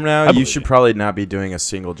year from now, you believe should you. probably not be doing a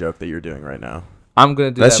single joke that you're doing right now. I'm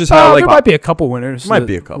gonna do That's that. just how like there might be a couple winners. Might that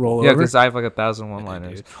be a couple. Roll Yeah, over. because I have like 1,000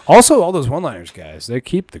 one-liners. Also, all those one-liners guys, they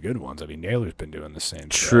keep the good ones. I mean, Naylor's been doing the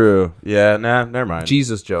same. stuff. true. Yeah, nah, never mind.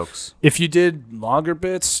 Jesus jokes. If you did longer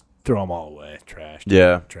bits, throw them all away. Trash. Dude.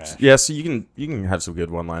 Yeah, Trash. yeah. So you can have some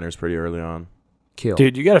good one-liners pretty early on. Kill.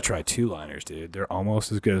 Dude, you got to try 2-liners, dude. They're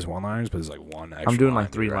almost as good as one-liners, but it's like one extra. I'm doing line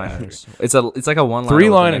like to do right 3-liners. It's like a one-liner. with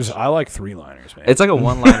an 3-liners. extra- I like 3-liners, man. It's like a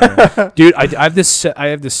one-liner. Dude, I have this. I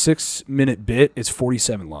have this 6-minute bit. It's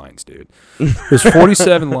 47 lines, dude. There's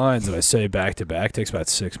 47 lines that I say back to back. Takes about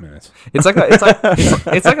 6 minutes. It's like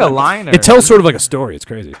a liner. It tells sort of like a story. It's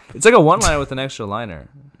crazy, It's like a one-liner with an extra liner.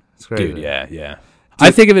 It's crazy. dude. Yeah. I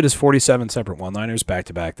think of it as 47 separate one-liners back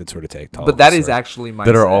to back that sort of take. But that is actually my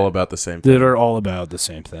That are set. all about the same thing. that are all about the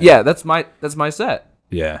same thing. Yeah, that's my set.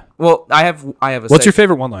 Yeah. Well, I have a What's your section-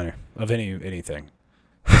 favorite one-liner of anything?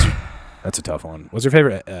 That's a tough one. What's your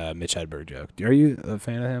favorite Mitch Hedberg joke? Are you a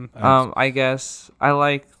fan of him? I guess I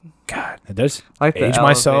like God, it does the age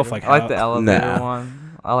myself. elevator. Like I like how- the elevator Nah.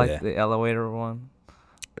 one. I like Yeah. the elevator one.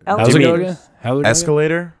 How's it go mean again? How's it go again?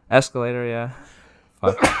 Escalator? Escalator, yeah.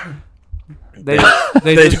 Fuck. they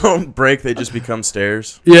They just, don't break. They just become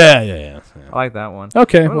stairs. Yeah. I like that one.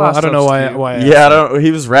 Okay, What well, last I don't know stuff's why. cute? I Yeah, I asked don't.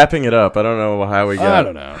 He was wrapping it up. I don't know how we that. got. I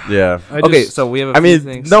don't know. Yeah. Okay, so we have a I few mean,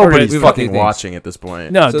 things. nobody's We have a few fucking things. watching at this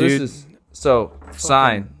point. No, So dude. this is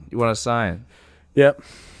sign. You want to sign? Yep.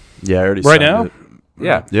 Yeah, I already Right signed now? it.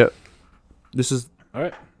 Yeah. Yep. This is All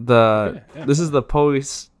right. the Okay, yeah. this is the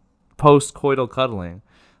post-coital cuddling.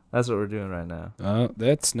 That's what we're doing right now.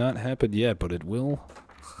 That's not happened yet, but it will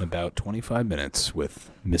in about 25 minutes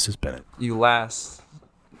with Mrs. Bennett. You last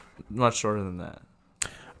much shorter than that.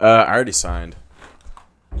 I already signed.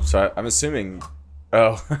 So I'm assuming.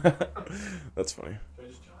 Oh, that's funny.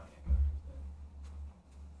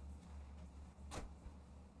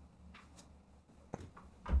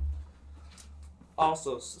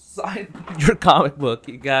 Also, sign your comic book,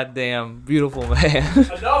 you goddamn beautiful man.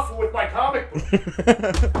 Enough with my comic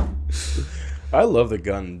book. I love the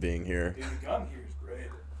gun being here. Dude, the gun here is great.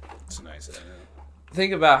 It's nice.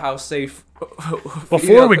 Think about how safe.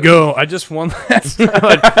 Before we go, I just want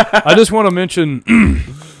I just want to mention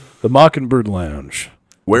the Mockingbird Lounge.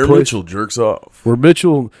 Where Place- Mitchell jerks off. Where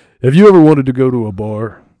Mitchell, have you ever wanted to go to a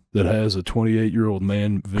bar that has a 28-year-old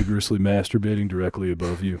man vigorously masturbating directly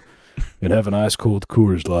above you and have an ice-cold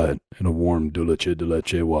Coors Light and a warm dulce de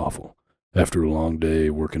leche waffle after a long day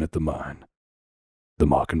working at the mine? The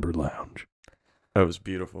Mockingbird Lounge. That was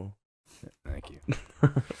beautiful. Thank you.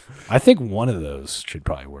 I think one of those should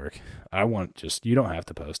probably work. I want just, you don't have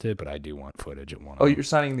to post it, but I do want footage of one of Oh, them. you're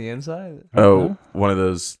signing the inside? Oh, one of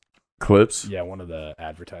those clips. Yeah, one of the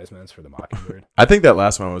advertisements for the Mockingbird. I think that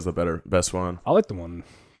last one was the best one. I like the one,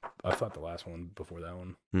 I thought the last one before that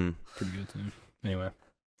one. Hmm. Pretty good too. Anyway.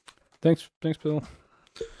 Thanks, Bill.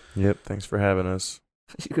 Yep. Thanks for having us.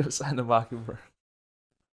 You gotta sign the mockingbird.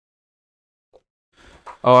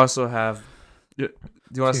 Oh, I also have. Do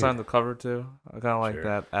you want to Dude. sign the cover too? I kind of like Sure.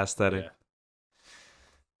 that aesthetic. Yeah.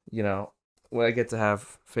 You know, when I get to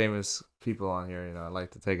have famous people on here, you know, I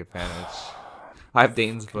like to take advantage. I have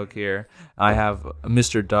Dayton's book here. I have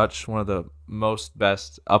Mr. Dutch, one of the most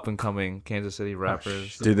best up and coming Kansas City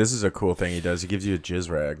rappers. Dude, this is a cool thing he does. He gives you a jizz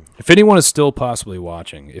rag. If anyone is still possibly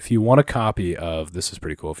watching, if you want a copy of, this is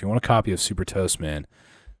pretty cool, if you want a copy of Super Toast Man,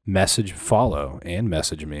 follow and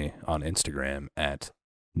message me on Instagram at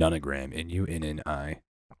Nunnigram, Nunnigram.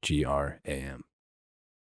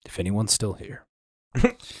 If anyone's still here.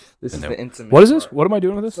 This is And the intimate. What is this? part. What am I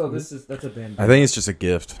doing with this? So that's a bandana. I think it's just a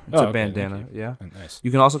gift. It's a okay, bandana. thank you. Yeah. Oh, nice.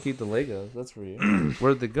 You can also keep the Legos. That's for you.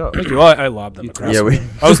 Where'd they go? Thank you. Well, I lobbed them You across. Yeah, we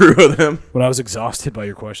I was- threw them. when I was exhausted by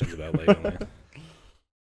your questions about Legoland.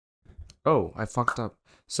 Oh, I fucked up.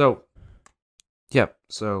 So, yep.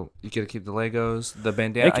 So you get to keep the Legos, the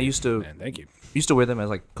bandana. Thank I you. used to Man, thank you. wear them as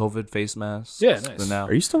like COVID face masks. Yeah, nice. But now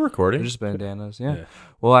Are you still they're recording? just bandanas. Yeah. Yeah.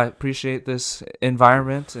 Well, I appreciate this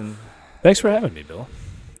environment, and Thanks for having me, Bill.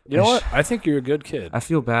 You know what? I think you're a good kid. I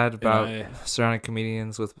feel bad about I- surrounding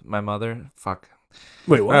comedians with my mother. Fuck.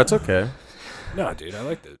 Wait, No, what? it's okay. No, dude, I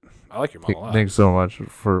liked it. I like your mom a lot. Thanks so much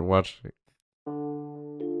for watching.